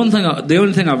the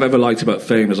only thing I've ever liked about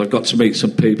fame is I've got to meet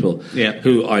some people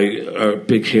who are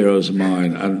big heroes of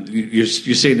mine, and you're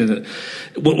seeing in it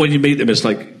when you meet them, it's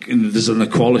like there's an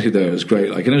equality there. It's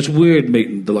great, and it's weird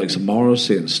meeting the likes of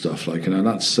Morrissey and stuff,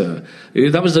 that's the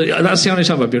only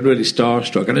time I've been really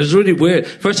starstruck, and it was really weird.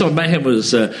 First time I met him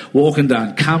was walking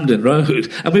down Camden Road,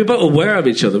 and we were both aware of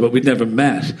each other, but we'd never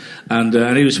met. And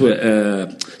he was with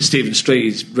Stephen Street,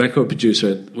 his record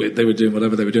producer. They were doing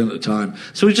whatever they were doing at the time,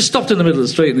 so we just stopped in the middle of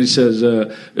the street, and he says,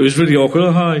 it was really awkward.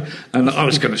 Oh, hi. And I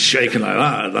was kind of shaking like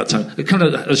that at that time. It kind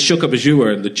of as shook up as you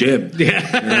were in the gym.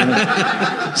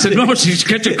 Said, Morrissey,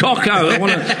 get your cock out. I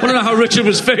want to know how Richard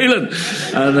was feeling.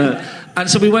 And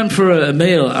so we went for a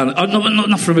meal, and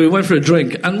not for a meal, we went for a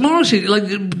drink. And Morrissey,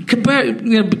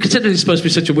 considering he's supposed to be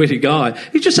such a witty guy,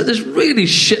 he just said this really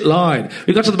shit line.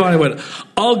 We got to the bar and he went,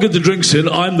 I'll get the drinks in,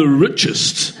 I'm the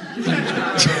richest.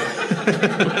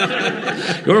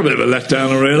 You're a bit of a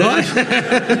letdown in real life.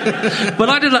 But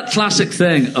I did that classic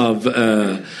thing of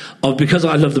because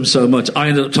I love them so much, I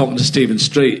ended up talking to Stephen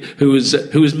Street, who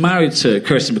was married to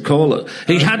Kirsty MacColl.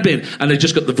 He had been, and they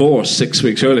just got divorced 6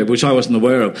 weeks earlier, which I wasn't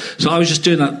aware of. So I was just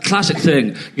doing that classic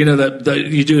thing, that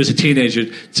you do as a teenager,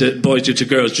 boys do to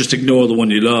girls, just ignore the one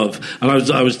you love. And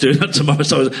I was doing that to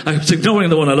Morris. I was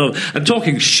ignoring the one I love and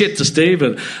talking shit to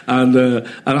Stephen. And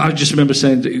I just remember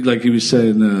saying, he was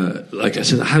saying, I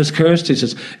said, how's Kirsty? He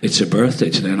says, it's her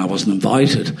birthday today and I wasn't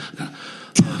invited.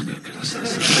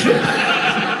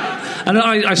 And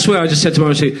I swear I just said to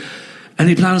Morrissey,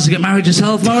 any plans to get married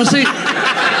yourself, Morrissey?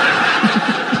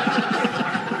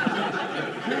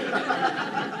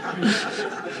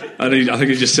 And I think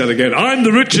he just said again, I'm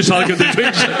the richest, I'll get the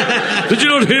drinks. Did you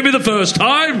not hear me the first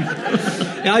time?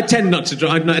 Yeah, I tend not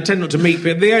to meet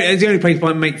people. The only place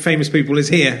I meet famous people is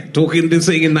here, talking and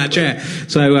sitting in that chair.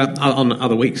 So, on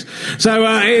other weeks. So,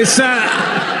 it's...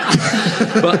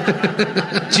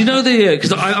 But, do you know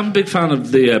because I'm a big fan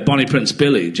of the Bonnie Prince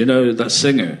Billy. Do you know that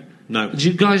singer? No. Do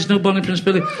you guys know Bonnie Prince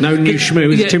Billy? No, new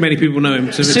schmoo. Too many people know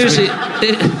him. Seriously,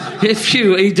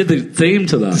 he did the theme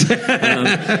to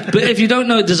that. But if you don't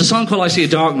know, there's a song called "I See a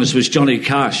Darkness," which Johnny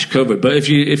Cash covered. But if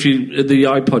you the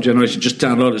iPod generation, just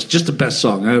download it. It's just the best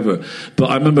song ever. But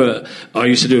I remember I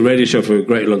used to do a radio show for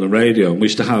Great London Radio, and we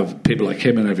used to have people like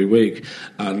him in every week.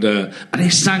 And he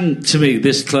sang to me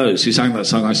this close. He sang that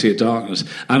song "I See a Darkness,"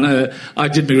 and I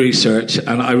did my research,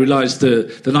 and I realised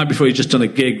the night before he'd just done a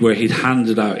gig where he'd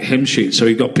handed out hymn sheets, so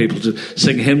he got people to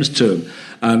sing hymns to him.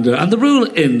 And the rule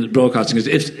in broadcasting is,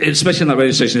 especially in that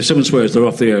radio station, if someone swears, they're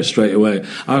off the air straight away.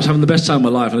 I was having the best time of my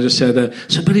life, and I just said,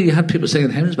 so Billy, you had people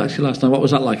singing hymns back to you last night. What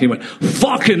was that like? He went,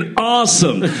 fucking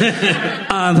awesome.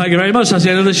 And thank you very much. That's the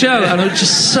end of the show. And I was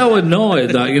just so annoyed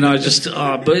that, I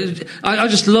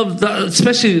just love that,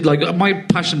 especially, like, my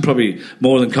passion probably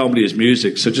more than comedy is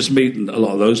music, so just meeting a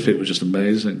lot of those people was just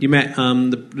amazing. You met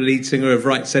the lead singer of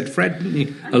Right Said Fred, didn't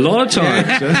you? A lot of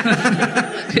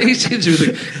times. He seems to be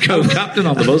the co-captain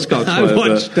on the Buzzcocks.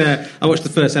 I watched the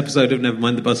first episode of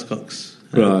Nevermind the Buzzcocks.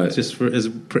 Right. Just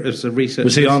as a research.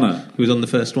 Was he on it? He was on the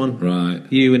first one. Right.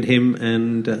 You and him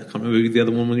and I can't remember who the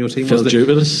other one on your team Phil was.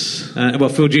 Jupitus.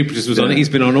 Phil Jupitus was on it. He's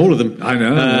been on all of them. I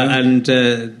know. And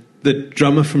the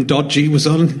drummer from Dodgy was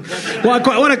on. What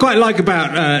I quite like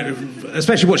about,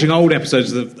 especially watching old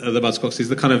episodes of the Buzzcocks, is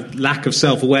the kind of lack of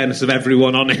self-awareness of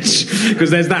everyone on it.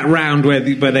 Because there's that round where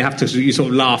they have to, you sort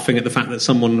of laughing at the fact that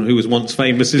someone who was once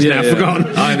famous is now forgotten.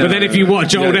 I know. But then if you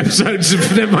watch old episodes of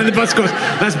Nevermind the Buzzcocks,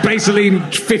 that's basically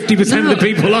 50% of the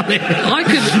people on it.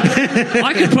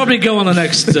 I could probably go on the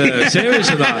next series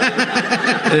of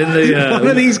that. In the, one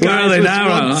of these guys. Where are they now?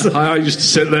 I used to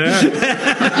sit there.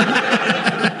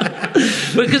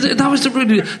 Because that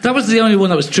was the only one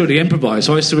that was truly improvised,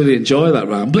 so I used to really enjoy that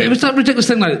round. But it was that ridiculous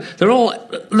thing, like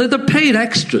they're paid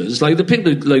extras, like the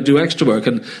people who like do extra work,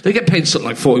 and they get paid something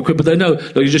like 40 quid, but they know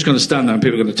you're just going to stand there and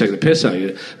people are going to take the piss out of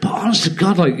you. But honest to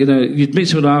God, like, you'd meet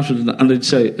someone afterwards and they'd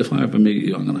say, if I ever meet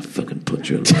you, I'm going to fucking put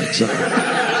your lights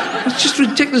out. It's just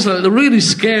ridiculous. Like, they're really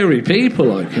scary people,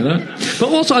 like, But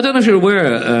also, I don't know if you're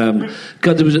aware,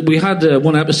 we had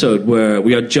one episode where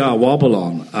we had Jar Wobble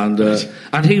on,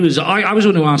 and he was. I was the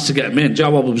one who asked to get him in.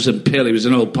 Jar Wobble was in Pill. He was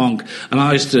an old punk, and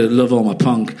I used to love all my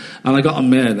punk, and I got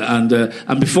him in.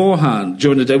 And beforehand,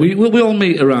 during the day, we all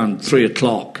meet around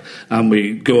 3:00, and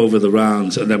we go over the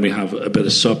rounds, and then we have a bit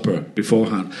of supper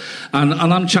beforehand. And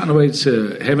I'm chatting away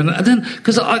to him, and then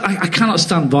because I cannot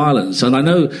stand violence, and I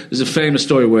know there's a famous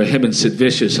story where him and Sid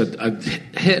Vicious had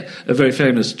hit a very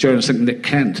famous journalist, I think Nick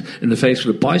Kent, in the face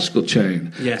with a bicycle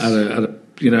chain at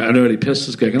an early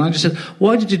Pistols gig, and I just said,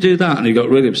 why did you do that? And he got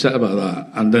really upset about that,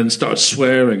 and then started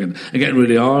swearing and getting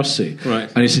really arsey.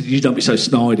 Right. And he said, you don't be so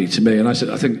snidey to me. And I said,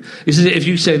 he said, if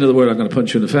you say another word, I'm going to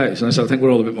punch you in the face. And I said, I think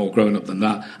we're all a bit more grown up than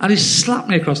that. And he slapped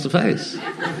me across the face.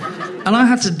 And I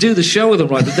had to do the show with him,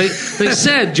 right? They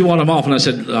said, do you want him off? And I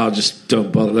said, just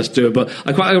don't bother, let's do it. But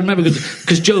I remember,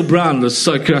 because Jo Brand, the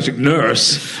psychiatric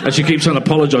nurse, and she keeps on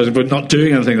apologising for not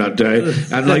doing anything that day.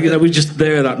 And, we were just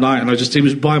there that night, and he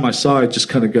was by my side, just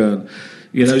kind of going,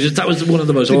 that was one of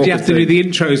the most awkward Did you have to do the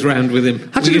intros round with him?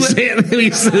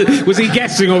 Was he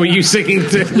guessing, or were you singing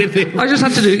with him? I just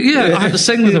had to do, I had to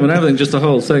sing with him and everything, just the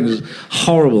whole thing. It was a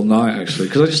horrible night, actually,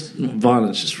 because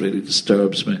violence just really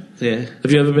disturbs me. Yeah.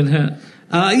 Have you ever been hit?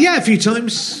 Yeah, a few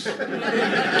times.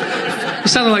 It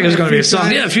sounded like it was going to be a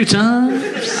song. Yeah, a few times.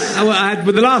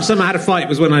 But the last time I had a fight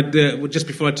was when just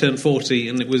before I turned 40,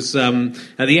 and it was at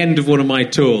the end of one of my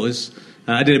tours.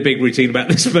 I did a big routine about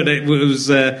this, but it was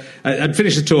I'd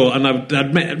finished the tour, and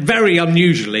I'd met, very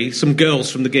unusually, some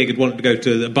girls from the gig had wanted to go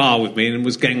to the bar with me and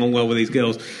was getting on well with these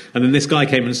girls. And then this guy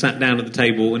came and sat down at the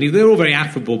table, and they were all very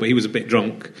affable, but he was a bit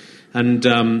drunk. And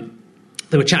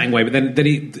they were chatting away, but then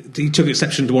he took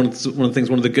exception to one of the things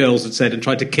one of the girls had said and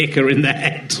tried to kick her in the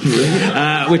head,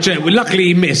 which luckily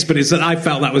he missed. But I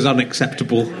felt that was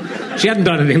unacceptable. She hadn't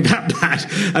done anything that bad,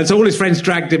 and so all his friends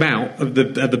dragged him out of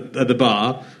the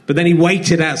bar. But then he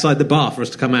waited outside the bar for us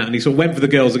to come out, and he sort of went for the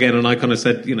girls again. And I kind of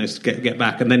said, get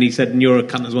back. And then he said, and "You're a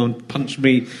cunt as well," and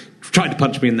tried to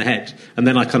punch me in the head. And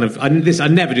then I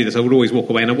never do this. I would always walk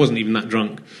away, and I wasn't even that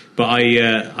drunk. But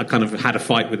I kind of had a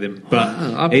fight with him.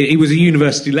 But he was a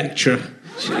university lecturer.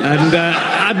 And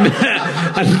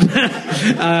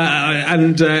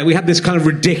we had this kind of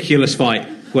ridiculous fight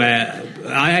where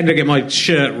I ended up getting my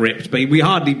shirt ripped, but we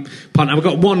hardly punched. I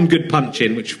got one good punch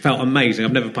in, which felt amazing.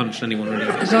 I've never punched anyone really.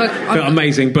 Felt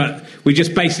amazing, but we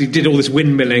just basically did all this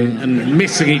windmilling and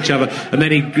missing each other, and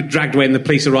then he dragged away, and the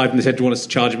police arrived and they said, "Do you want us to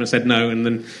charge him?" And I said no, and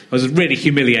then I was really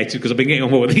humiliated because I've been getting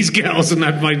on well with these girls and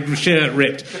I had my shirt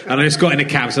ripped, and I just got in a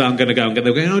cab and said, "I'm going to go." They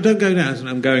were going, "Oh, don't go now." And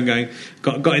I'm going.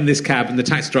 Got in this cab, and the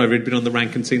taxi driver who'd been on the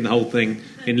rank and seen the whole thing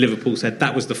in Liverpool said,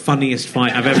 "That was the funniest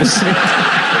fight I've ever seen."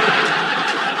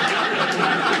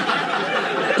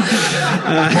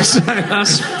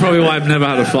 That's probably why I've never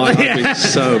had a fight. I've been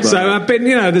sober. So I've been,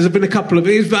 there's been a couple of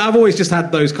these, but I've always just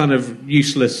had those kind of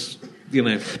useless you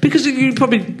know. Because you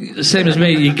probably, same as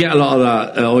me, you get a lot of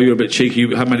that, oh, you're a bit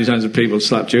cheeky, how many times have people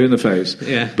slapped you in the face?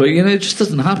 Yeah. But, it just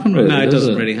doesn't happen, really. No, it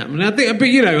doesn't really happen. I think,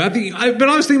 but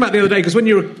I was thinking about the other day, because when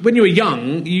you were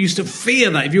young, you used to fear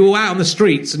that if you were out on the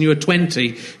streets and you were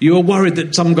 20, you were worried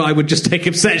that some guy would just take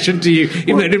obsession to you,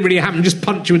 even though it didn't really happen, just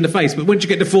punch you in the face. But once you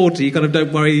get to 40, you kind of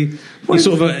don't worry. You're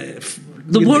sort of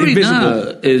the worry invisible.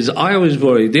 now is, I always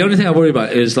worry, the only thing I worry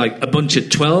about is like a bunch of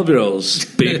 12-year-olds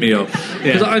beat me up.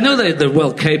 Because I know they're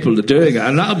well capable of doing it,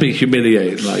 and that would be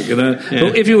humiliating, Yeah.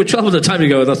 But if you were 12 at the time, you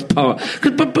go, that's power.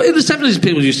 But in the 70s,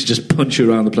 people used to just punch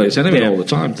you around the place anyway all the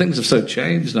time. Things have so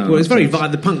changed now. Well, it's very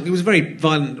violent. It was very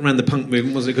violent around the punk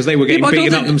movement, wasn't it? Because they were getting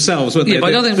beaten up themselves, weren't they? But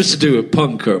I don't think it was to do with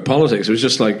punk or politics. It was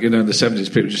just like, in the 70s,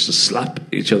 people used to slap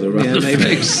each other around the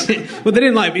face. Well, they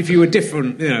didn't like if you were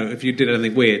different, if you did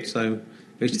anything weird, so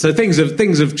things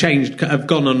have changed, have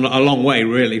gone on a long way,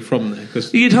 really, from there.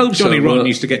 Because you'd hope Johnny so, Rotten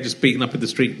used to get just beaten up in the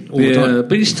street all the time.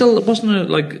 But he still wasn't it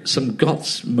like some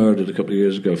Goths murdered a couple of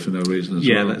years ago for no reason as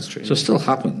well. Yeah, that's true. So it still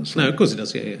happens. No, of course it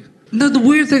does. Yeah. No, the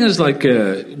weird thing is, like,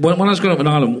 when I was growing up in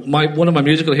Ireland, one of my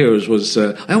musical heroes was...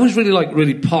 I always really liked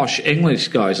really posh English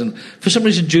guys, and for some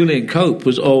reason Julian Cope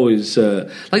was always... and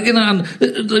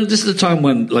this is the time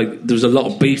when, like, there was a lot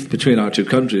of beef between our two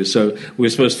countries, so we were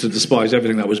supposed to despise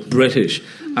everything that was British.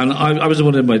 And I was the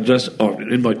one in my dressing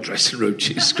room,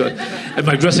 Jesus Christ, in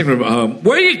my dressing room at home.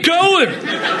 Where are you going?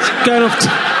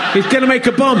 He's going to make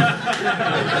a bomb.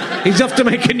 He's off to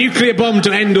make a nuclear bomb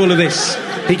to end all of this.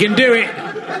 He can do it.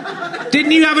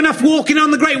 Didn't you have enough walking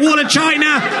on the Great Wall of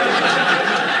China?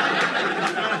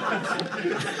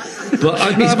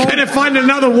 But he's going to find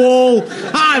another wall.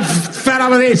 I've fed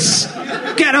up with this.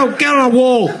 Get on a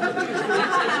wall.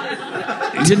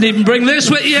 You didn't even bring this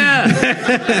with you.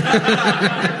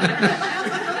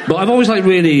 But I've always liked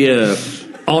really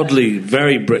oddly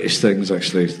very British things,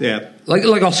 actually. Yeah.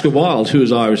 Like Oscar Wilde, who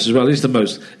is Irish as well. He's the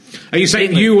most... Are you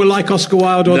saying you were like Oscar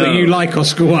Wilde, or that you like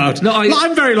Oscar Wilde? No,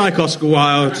 I'm very like Oscar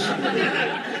Wilde.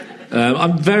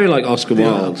 I'm very like Oscar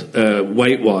Wilde,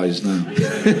 weight-wise now.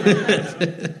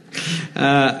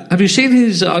 Have you seen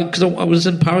his... Because I was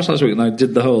in Paris last week and I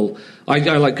did the whole... I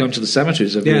like going to the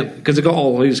cemeteries because they got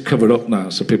all these covered up now,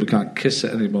 so people can't kiss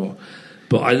it anymore.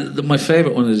 But my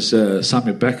favourite one is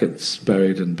Samuel Beckett's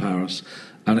buried in Paris,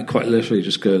 and it quite literally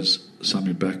just goes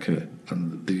Samuel Beckett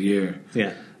and the year.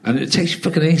 Yeah. And it takes you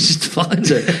fucking ages to find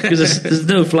it because there's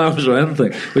no flowers or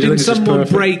anything. Didn't someone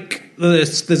break...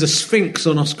 There's a sphinx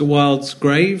on Oscar Wilde's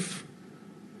grave,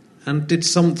 and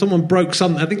someone broke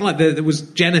something? I think like there was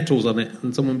genitals on it,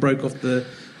 and someone broke off the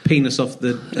penis off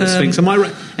the sphinx. Am I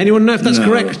right? Anyone know if that's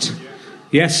correct?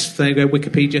 Yes, there you go,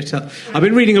 Wikipedia. I've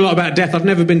been reading a lot about death. I've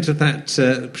never been to that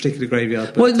particular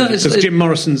graveyard. But, because Jim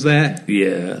Morrison's there.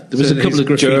 Yeah, there was a couple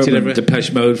of German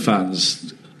Depeche Mode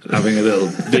fans having a little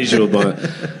visual, but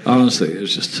honestly, it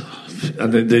was just...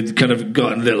 And they'd kind of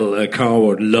got a little car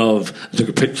word, love, and took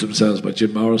a picture of themselves by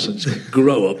Jim Morrison. Just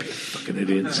grow up, you fucking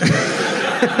idiots.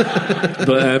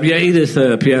 But Edith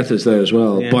Piaf is there as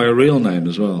well, by a real name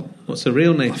as well. What's her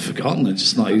real name? I've forgotten. It's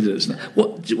just not Edith.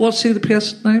 What's Edith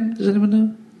Piaf's name? Does anyone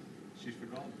know? She's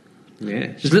forgotten.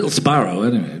 Yeah, she's Little Sparrow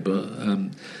anyway. But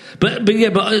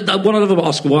what I love about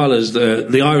Oscar Wilde is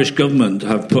the Irish government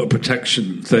have put a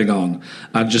protection thing on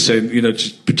and just saying,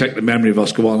 just protect the memory of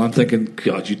Oscar Wilde. And I'm thinking,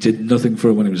 God, you did nothing for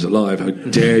him when he was alive. How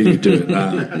dare you do it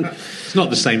now? It's not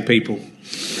the same people.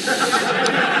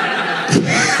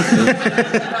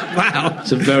 Wow,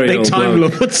 it's a very old time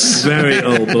bloke. Lords. Very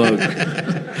old bloke.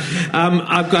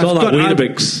 I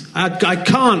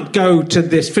can't go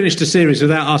to finish the series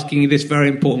without asking you this very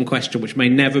important question, which may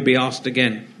never be asked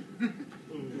again.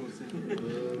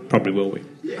 Probably will be.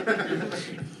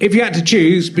 If you had to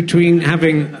choose between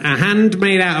having a hand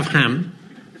made out of ham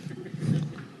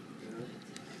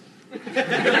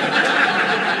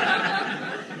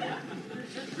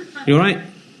you all right?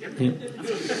 Yeah.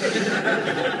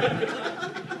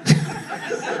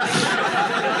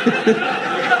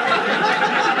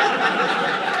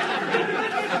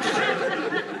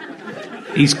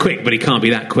 He's quick, but he can't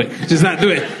be that quick. Does that do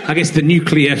it? I guess the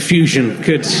nuclear fusion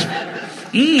could...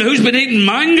 who's been eating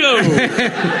mango?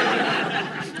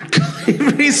 It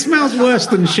really smells worse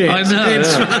than shit. I know.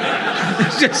 It's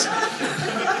just...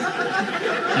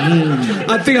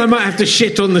 I think I might have to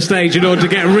shit on the stage in order to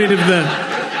get rid of the...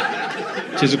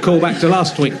 Which is a callback to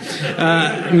last week.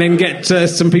 And then get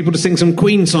some people to sing some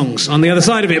Queen songs on the other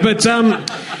side of it. But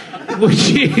would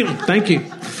you... Thank you.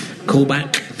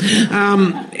 Callback.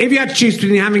 If you had to choose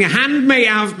between having a hand made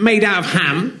out of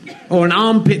ham or an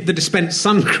armpit that dispensed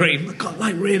sun cream, I got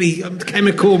like really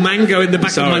chemical mango in the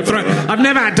back of my throat. I've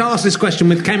never had to ask this question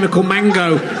with chemical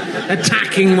mango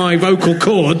attacking my vocal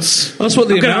cords. That's what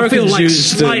the Americans I feel like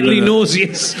used slightly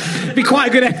nauseous. It'd be quite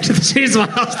a good end to the season if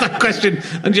I asked that question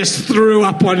and just threw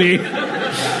up on you.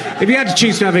 If you had to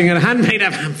choose having a hand made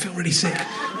out of ham, I feel really sick.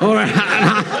 Or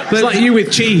it's like you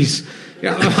with cheese.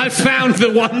 Yeah, I found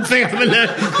the one thing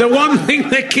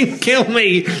that can kill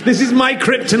me. This is my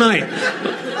kryptonite.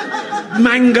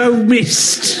 Mango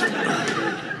mist.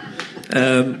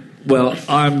 Well,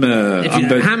 I'm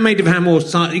ham made of ham or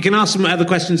you can ask some other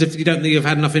questions if you don't think you've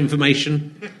had enough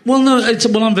information. Well, no,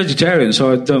 I'm vegetarian,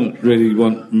 so I don't really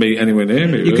want meat anywhere near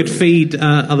me. You could feed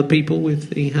other people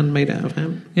with the hand made out of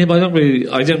ham. Yeah, but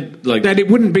I don't like. Then you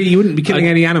wouldn't be killing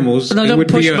any animals. And I don't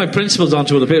push my principles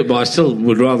onto other people, but I still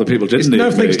would rather people didn't.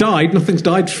 Nothing's died. Nothing's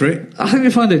died for it. I think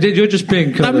you find they did. You're just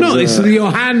being. I'm not.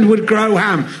 Your hand would grow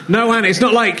ham. No hand. It's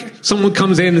not like someone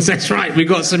comes in and says, "Right, we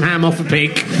got some ham off a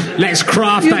pig. Let's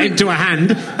craft that into a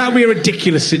hand." That would be a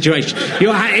ridiculous situation.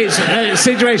 It's a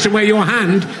situation where your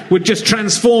hand would just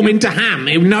transform into ham.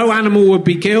 No animal would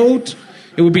be killed.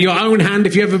 It would be your own hand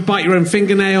if you ever bite your own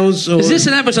fingernails. Or... Is this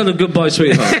an episode of Goodbye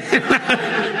Sweetheart?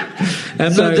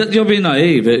 You're being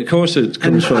naive. Of course it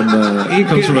comes from a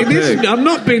pig. I'm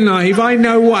not being naive. I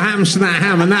know what happens to that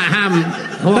ham, and that ham...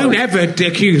 Don't ever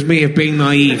accuse me of being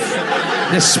naive.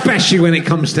 Especially when it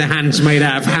comes to hands made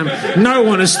out of ham. No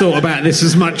one has thought about this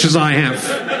as much as I have.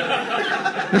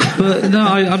 But no,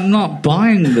 I'm not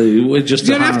buying the. Just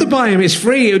you don't have to buy them. It's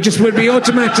free. It just would be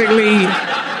automatically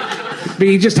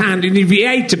be just handed. If you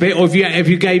ate a bit, or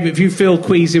if you feel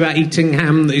queasy about eating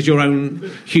ham that is your own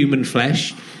human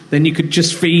flesh, then you could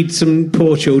just feed some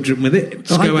poor children with it.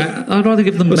 Just go out. I'd rather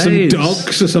give them maize. Some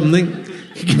dogs or something.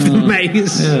 Give them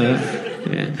maize.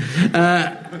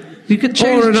 Yeah. You could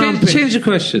change the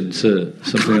question to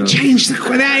something else. Change the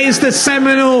question. That is the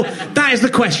seminal. That is the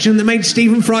question that made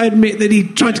Stephen Fry admit that he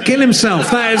tried to kill himself.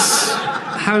 That is.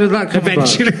 How did that come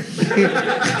eventually?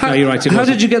 No, you're right. How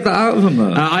did you get that out of him,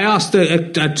 though? I asked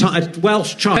a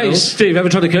Welsh child. Hey, Steve, ever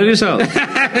tried to kill yourself?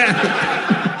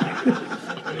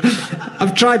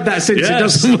 I've tried that since it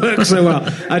doesn't work so well.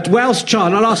 A Welsh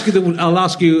child. I'll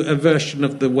ask you a version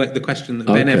of the question that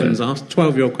Ben Evans asked.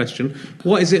 12-year-old question.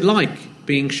 What is it like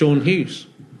being Sean Hughes?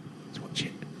 Let's watch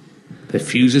it. The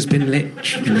fuse has been lit.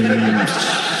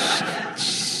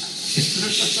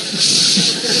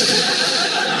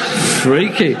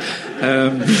 Freaky.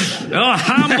 Ham.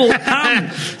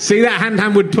 See, that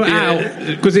ham would put out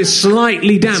because it's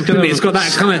slightly damp, isn't it? It's got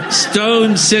that kind of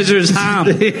stone scissors ham.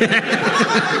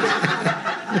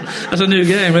 That's a new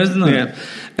game, isn't it?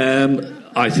 Yeah.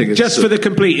 I think it's just for the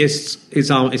completists, it's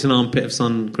an armpit of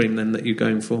sun cream then that you're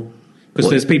going for. Because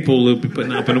there's people who'll be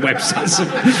putting it up on a website. So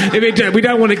we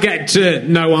don't want to get to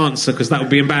no answer because that would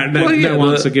be embarrassing. No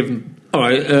answer given. All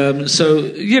right. But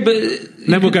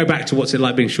then we'll go back to what's it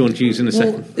like being Sean Hughes in a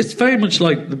second. It's very much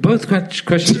like both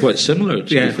questions are quite similar. To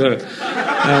be fair.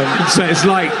 So it's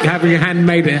like having a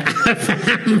handmade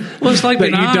ham. Well, it's like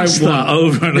being asked that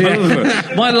over and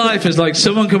over. My life is like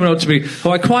someone coming up to me who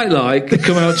I quite like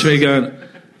coming up to me going,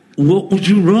 "What would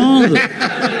you rather?"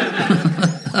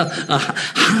 A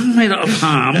ham made out of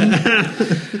ham.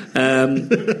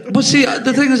 But see,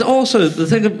 the thing is also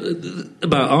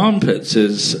about armpits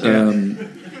is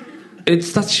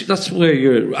that's where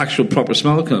your actual proper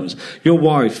smell comes. Your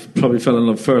wife probably fell in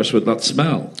love first with that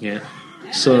smell. Yeah.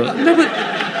 So no,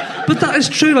 but that is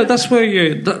true. Like that's where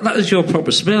that is your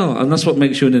proper smell, and that's what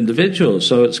makes you an individual.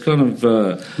 So it's kind of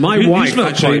my wife you smell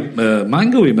actually quite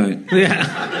mangoey, mate. Yeah.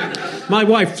 My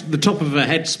wife, the top of her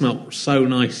head smelled so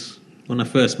nice. When I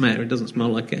first met her, it doesn't smell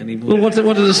like it anymore. Well,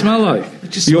 what does it smell like? It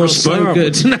just smells so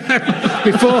good. No,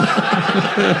 before.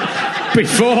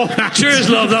 Cheers,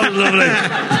 love. That was lovely.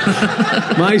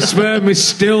 My sperm is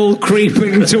still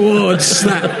creeping towards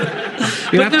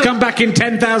that. You'll have to come back in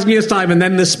 10,000 years' time, and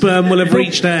then the sperm will have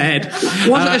reached her head.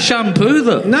 Was it a shampoo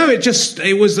though? No,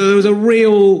 there was a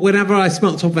real. Whenever I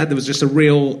smelled top of her head, there was just a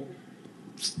real,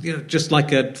 just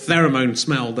like a pheromone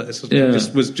smell that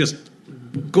was just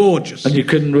gorgeous. And you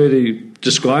couldn't really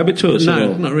describe it to us?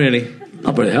 No, not really.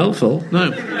 Not very helpful.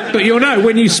 No, but you'll know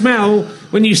when you smell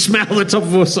the top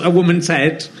of a woman's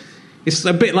head. It's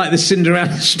a bit like the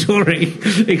Cinderella story,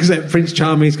 except Prince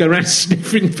Charming's going around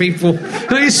sniffing people.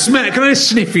 Can I just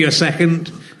sniff you a second?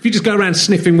 If you just go around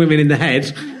sniffing women in the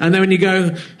head, and then when you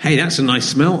go, hey, that's a nice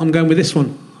smell, I'm going with this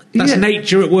one. That's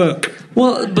nature at work.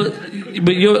 Well, but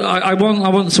I want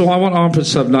armpits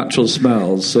to have natural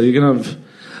smells, so you can have.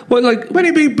 Well, like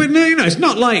it's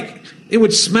not like It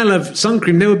would smell of sun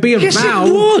cream. There would be a Yes, it valve.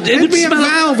 would. It There'd would be smell a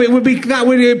valve. It would be that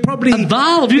would probably A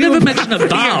valve? You it never would- mentioned a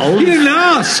valve. You didn't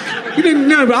ask. You didn't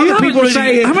know. But other people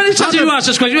say. How many times have you asked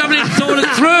this question? You haven't even thought it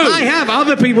through. I have.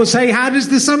 Other people say, how does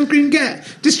the sun cream get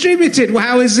distributed? Well,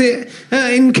 how is it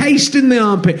encased in the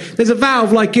armpit? There's a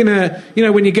valve like in a,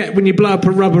 when you blow up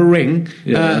a rubber ring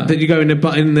that you go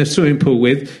in the swimming pool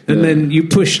with, and then you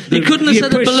push. You couldn't have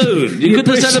said a balloon. You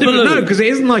couldn't have said a balloon. No, because it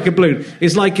isn't like a balloon.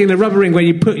 It's like in a rubber ring where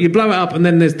you blow it up and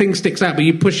then the thing sticks out, but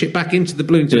you push it back into the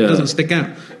balloon so it doesn't stick out.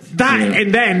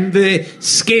 And then the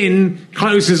skin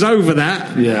closes over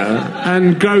that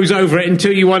and goes over it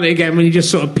until you want it again, when you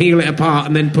just sort of peel it apart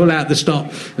and then pull out the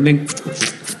stop and then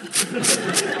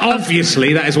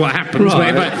obviously that is what happens.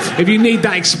 Right. But if you need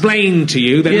that explained to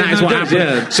you, then that is what happens.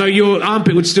 Yeah. So your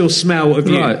armpit would still smell of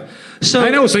you. Right. So,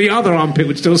 and also your other armpit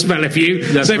would still smell of you.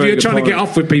 So if you're trying to get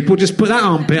off with people, just put that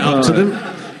armpit up to them.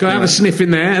 Go have a sniff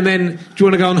in there, and then, do you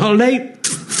want to go on holiday?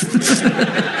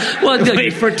 Well,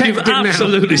 you've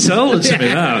absolutely sold it to me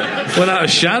now, without a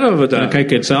shadow of a doubt. Okay,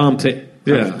 good. So armpit,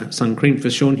 sun cream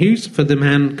for Sean Hughes, for the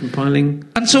man compiling.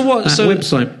 And so what? That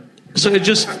website. So it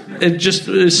just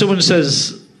someone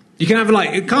says you can have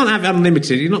it can't have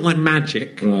unlimited. You're not like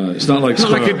magic. Right. It's not like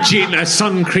a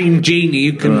sun cream genie.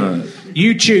 You can. Right.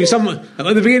 You choose someone at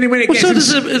the beginning when it gets. So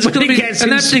it's going to be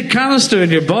an empty canister in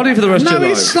your body for the rest of your life.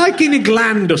 No, it's like in a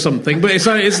gland or something. But it's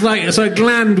like a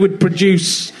gland would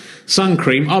produce sun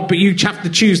cream. But you have to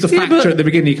choose the factor at the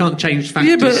beginning. You can't change factors.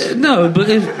 Yeah, but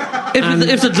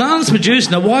if the gland's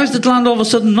producing it, why is the gland all of a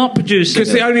sudden not producing it?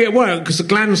 Because they only at work. Because the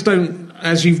glands don't,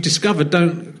 as you've discovered,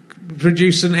 don't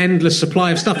produce an endless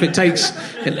supply of stuff. It takes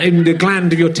in the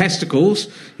gland of your testicles.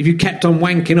 If you kept on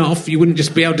wanking off, you wouldn't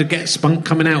just be able to get spunk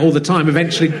coming out all the time.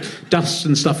 Eventually dust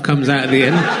and stuff comes out at the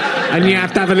end and you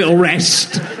have to have a little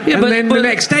rest, and then the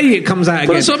next day it comes out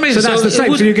again. That's what I mean. So that's the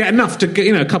same. So you get enough to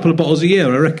get, a couple of bottles a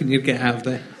year, I reckon you'd get out of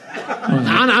there.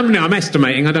 I'm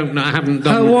estimating. I don't know. I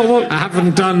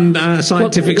haven't done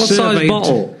scientific survey. What size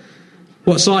bottle?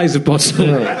 What size of bottle?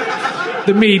 Yeah.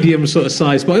 The medium sort of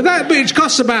size bottle. That which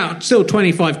costs about still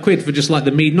 25 quid for just like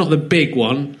not the big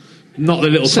one, not the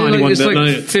little tiny one. It's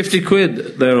like 50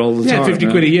 quid there all the time. Yeah,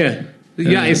 50 quid a year.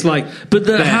 Yeah, it's like. But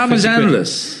the ham is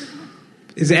endless.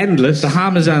 Is it endless? The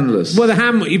ham is endless. Well, the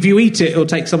ham, if you eat it, it'll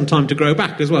take some time to grow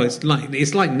back as well. It's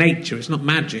like nature. It's not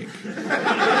magic. All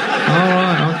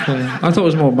right, okay. I thought it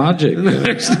was more magic.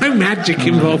 There's no magic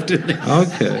involved in this.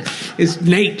 Okay. It's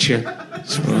nature.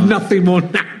 There's nothing more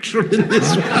natural in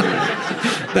this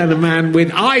world than a man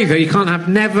with either. You can't have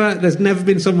there's never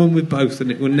been someone with both,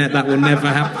 and that will never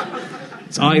happen.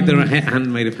 It's either a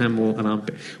hand made of ham or an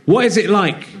armpit. What is it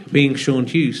like being Sean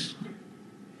Hughes?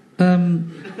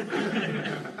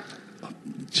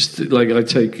 Just like I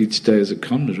take each day as it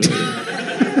comes,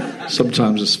 really.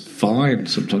 Sometimes it's fine,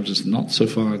 sometimes it's not so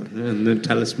fine. And then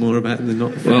tell us more about the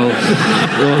not fine. Well,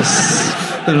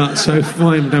 they're not so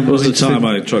fine. There was the time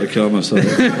I tried to kill myself.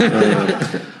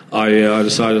 I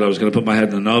decided I was going to put my head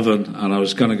in an oven and I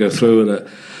was going to go through with it.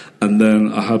 And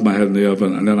then I had my head in the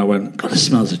oven and then I went, God, it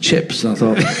smells of chips. And I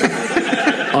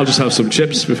thought, I'll just have some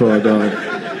chips before I die.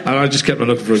 And I just kept on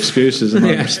looking for excuses and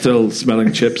I'm still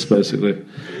smelling chips, basically.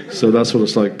 So that's what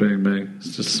it's like being me.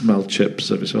 It's just smell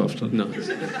chips every so often.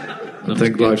 I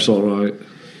think life's all right.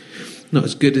 Not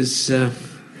as good as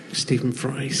Stephen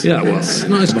Fry's. Yeah, well, it's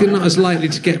not as good, not as likely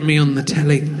to get me on the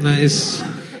telly. That is,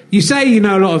 you say you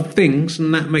know a lot of things,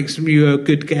 and that makes you a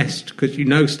good guest because you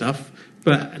know stuff.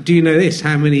 But do you know this?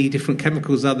 How many different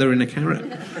chemicals are there in a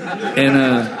carrot?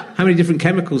 How many different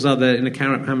chemicals are there in a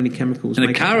carrot? How many chemicals in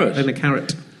a carrot? In a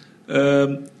carrot.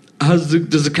 Does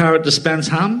the carrot dispense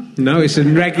ham? No, it's a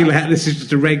regular. This is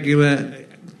just a regular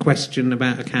question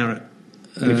about a carrot.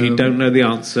 And if you don't know the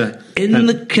answer, in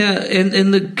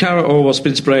the carrot or what's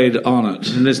been sprayed on it,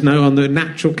 and there's no on the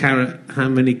natural carrot, how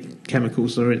many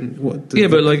chemicals are in? But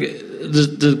like,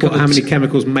 how many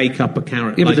chemicals make up a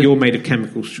carrot? Yeah, like you're made of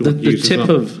chemicals. Sure.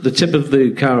 The tip of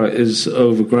the carrot is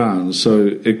overground, so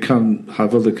it can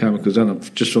have other chemicals in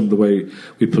it just from the way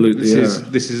we pollute the air.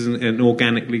 This is an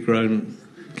organically grown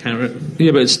carrot.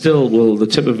 Yeah, but it's still, the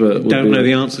tip of it. You don't know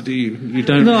the answer, do you? You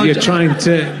don't. No, you're trying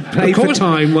to play for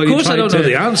time while you're trying to. Of course, I don't know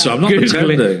the answer. I'm not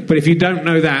pretending. It. But if you don't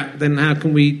know that, then how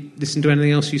can we listen to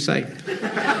anything else you say?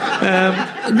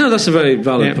 No, that's a very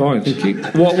valid point. Thank you.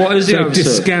 What is the answer?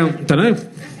 Discount. Don't know.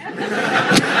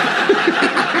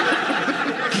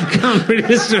 Can't really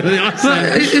listen to the answer.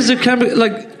 Is a chemical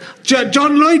like?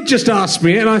 John Lloyd just asked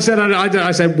me, and I said,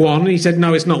 I said one. And he said,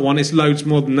 no, it's not one. It's loads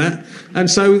more than that. And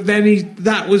so then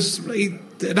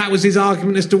that was his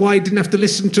argument as to why he didn't have to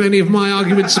listen to any of my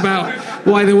arguments about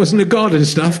why there wasn't a God and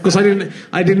stuff, because I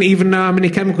didn't even know how many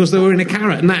chemicals there were in a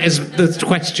carrot, and that is the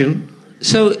question.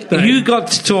 So he got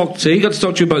to talk to you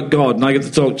about God, and I get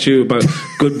to talk to you about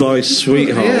Goodbye,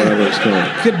 Sweetheart, whatever it's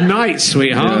called. Good night,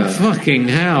 sweetheart. Yeah. Fucking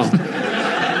hell.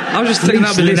 I was just thinking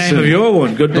that would be the name of your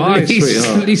one. Goodbye,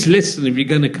 Sweetheart. At least listen if you're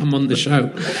going to come on the show.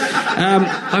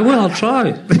 I will. I'll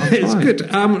try. It's good.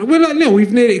 Well, no,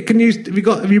 we've nearly.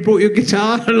 Have you brought your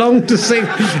guitar along to sing?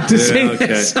 Sing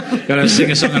okay. Gonna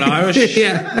sing a song in Irish.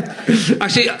 Yeah.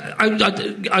 Actually,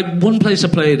 one place I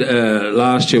played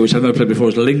last year, which I've never played before,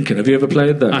 is Lincoln. Have you ever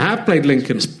played there? I have played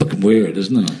Lincoln. It's fucking weird,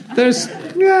 isn't it? There's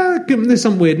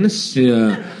some weirdness.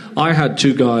 Yeah. I had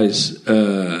two guys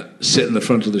sit in the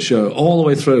front of the show all the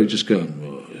way through, just going,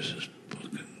 "Oh, this is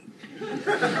fucking."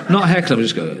 Not heckling, but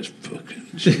just going, "It's fucking."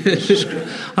 Jesus.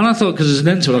 And I thought, because there's an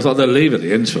interval, I thought they'll leave at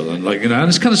the interval, and and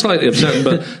it's kind of slightly upsetting,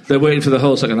 but they're waiting for the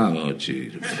whole second half. Oh, gee,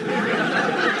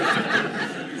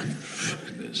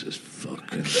 this is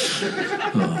fucking.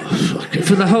 Oh, fucking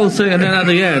for the whole thing, and then at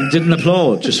the end, didn't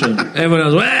applaud. Just when everyone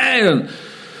else, "Hey!" and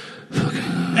fucking.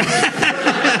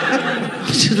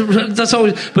 That's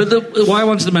always. But why I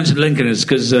wanted to mention Lincoln is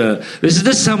because this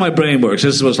is how my brain works.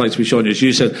 This is what it's like to be Sean Hughes.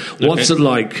 You said, "What's it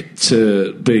like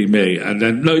to be me?" And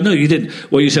then no, you didn't.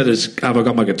 What you said is, "Have I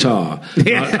got my guitar?"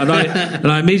 Yeah.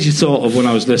 And I immediately thought of when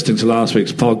I was listening to last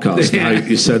week's podcast. Yeah. How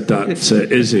you said that to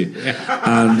Izzy,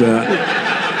 and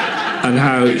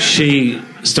how she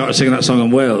started singing that song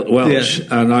in Welsh,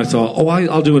 and I thought,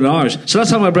 I'll do it in Irish. So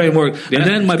that's how my brain worked. And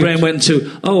then my brain went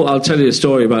to, I'll tell you a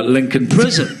story about Lincoln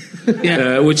Prison.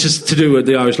 Which is to do with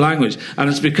the Irish language, and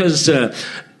it's because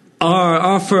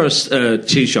our first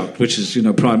Taoiseach, which is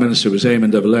Prime Minister, was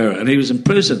Eamon de Valera, and he was in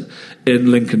prison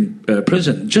in Lincoln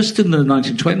Prison just in the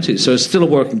 1920s, so it's still a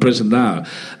working prison now.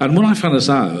 And when I found this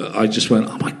out, I just went,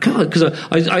 oh my God, because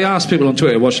I asked people on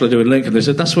Twitter, what should I do in Lincoln? They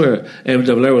said, that's where Eamon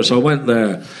de Valera was. So I went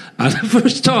there, and the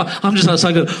first time I'm just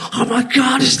outside going, oh my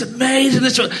God, it's amazing.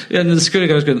 And the security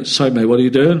guy was going, sorry mate, what are you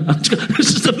doing? I'm just going,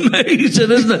 this is amazing,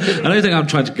 isn't it? And I think I'm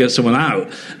trying to get someone out,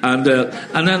 and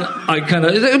then I kind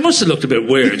of, it must have looked a bit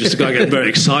weird, just a guy getting very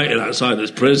excited outside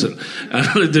this prison,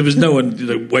 and there was no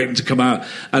one waiting to come out.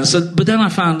 And so, but then I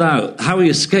found out how he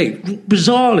escaped.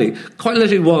 Bizarrely, quite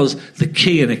literally was the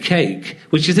key in a cake,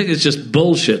 which you think is just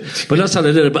bullshit, but that's how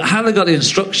they did it. But how they got the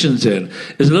instructions in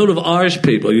is a load of Irish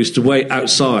people used to wait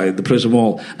outside the prison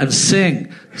wall and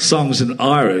sing songs in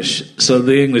Irish, so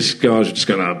the English guys were just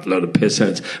going to have a load of piss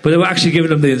heads, but they were actually giving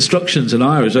them the instructions in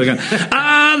Irish. They were going,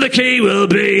 and the key will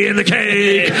be in the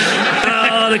cake,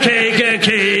 the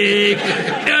cake,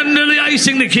 under the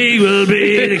icing the key will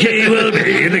be in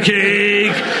the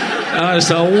cake.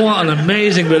 So what an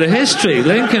amazing bit of history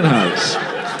Lincoln has.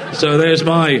 So there's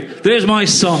my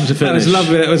song to finish. That was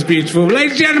lovely, that was beautiful.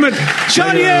 Ladies and gentlemen,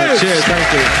 Sean Hughes! Cheers,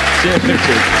 thank you. Cheers, thank you.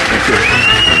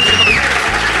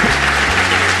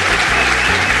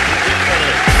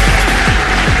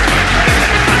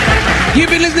 You've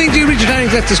been listening to Richard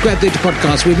Herring's Leicester Square Theatre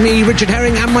podcast with me, Richard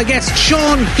Herring, and my guest,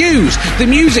 Sean Hughes. The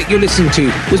music you're listening to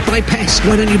was by Pest.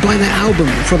 Why don't you buy their album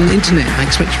from the internet? I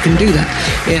expect you can do that.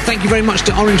 Thank you very much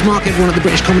to Orange Mark, everyone at the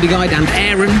British Comedy Guide, and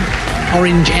Aaron.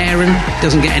 Orange Aaron,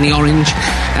 doesn't get any orange,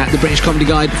 at the British Comedy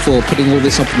Guide for putting all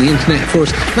this up on the internet for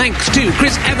us. Thanks to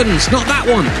Chris Evans, not that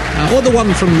one, or the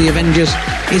one from the Avengers,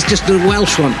 it's just the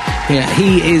Welsh one. Yeah,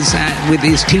 he is with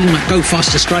his team at Go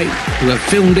Faster Stripe, who have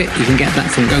filmed it. You can get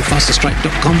that from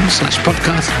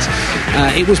gofasterstripe.com/podcasts.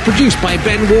 It was produced by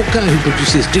Ben Walker, who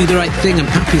produces Do the Right Thing and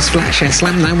Pappy's Flash Hair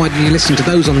Slam. Now, why don't you listen to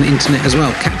those on the internet as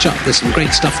well? Catch up, there's some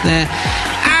great stuff there.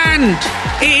 And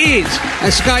it is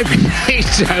a Sky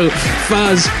Potato,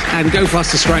 Fuzz and Go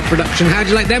Faster Stripe production. How do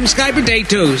you like them Sky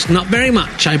Potatoes? Not very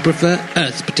much. I prefer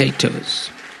Earth potatoes.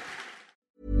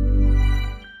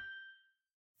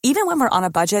 Even when we're on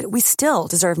a budget, we still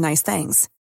deserve nice things.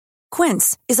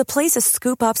 Quince is a place to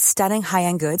scoop up stunning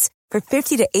high-end goods for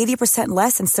 50 to 80%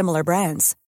 less than similar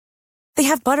brands. They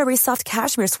have buttery soft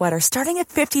cashmere sweaters starting at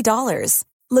 $50,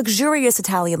 luxurious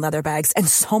Italian leather bags, and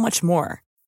so much more.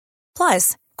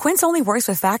 Plus, Quince only works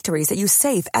with factories that use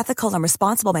safe, ethical, and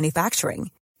responsible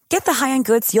manufacturing. Get the high-end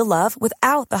goods you'll love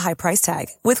without the high price tag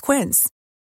with Quince.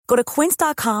 Go to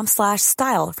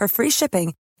quince.com/style for free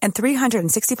shipping and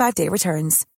 365-day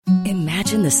returns.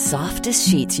 Imagine the softest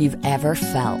sheets you've ever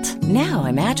felt. Now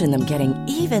imagine them getting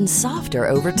even softer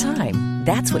over time.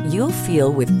 That's what you'll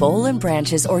feel with Boll &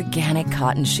 Branch's organic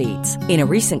cotton sheets. In a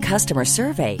recent customer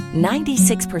survey,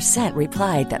 96%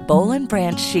 replied that Boll &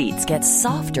 Branch sheets get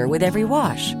softer with every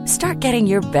wash. Start getting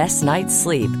your best night's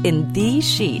sleep in these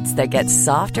sheets that get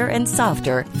softer and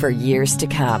softer for years to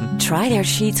come. Try their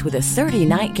sheets with a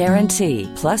 30-night guarantee.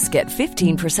 Plus, get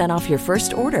 15% off your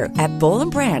first order at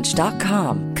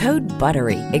bollandbranch.com. Code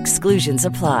BUTTERY. Exclusions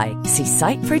apply. See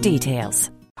site for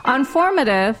details. On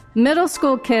Formative, middle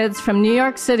school kids from New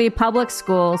York City public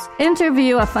schools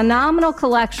interview a phenomenal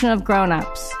collection of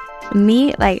grown-ups.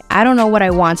 Me, I don't know what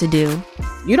I want to do.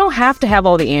 You don't have to have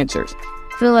all the answers.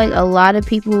 I feel like a lot of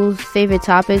people's favorite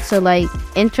topics are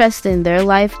interest in their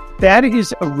life. That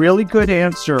is a really good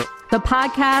answer. The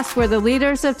podcast where the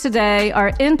leaders of today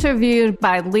are interviewed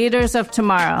by leaders of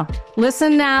tomorrow.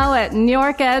 Listen now at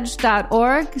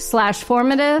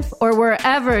newyorkedge.org/formative or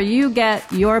wherever you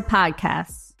get your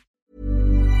podcasts.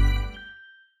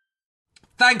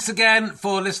 Thanks again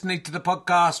for listening to the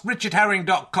podcast.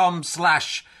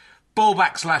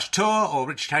 richardherring.com/ballback/tour or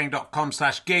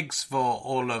richardherring.com/gigs for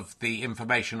all of the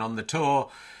information on the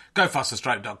tour.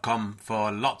 GoFasterStroke.com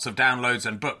for lots of downloads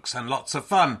and books and lots of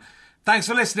fun. Thanks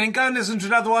for listening. Go and listen to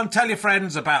another one. Tell your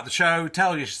friends about the show.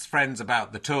 Tell your friends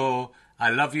about the tour.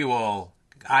 I love you all.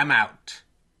 I'm out.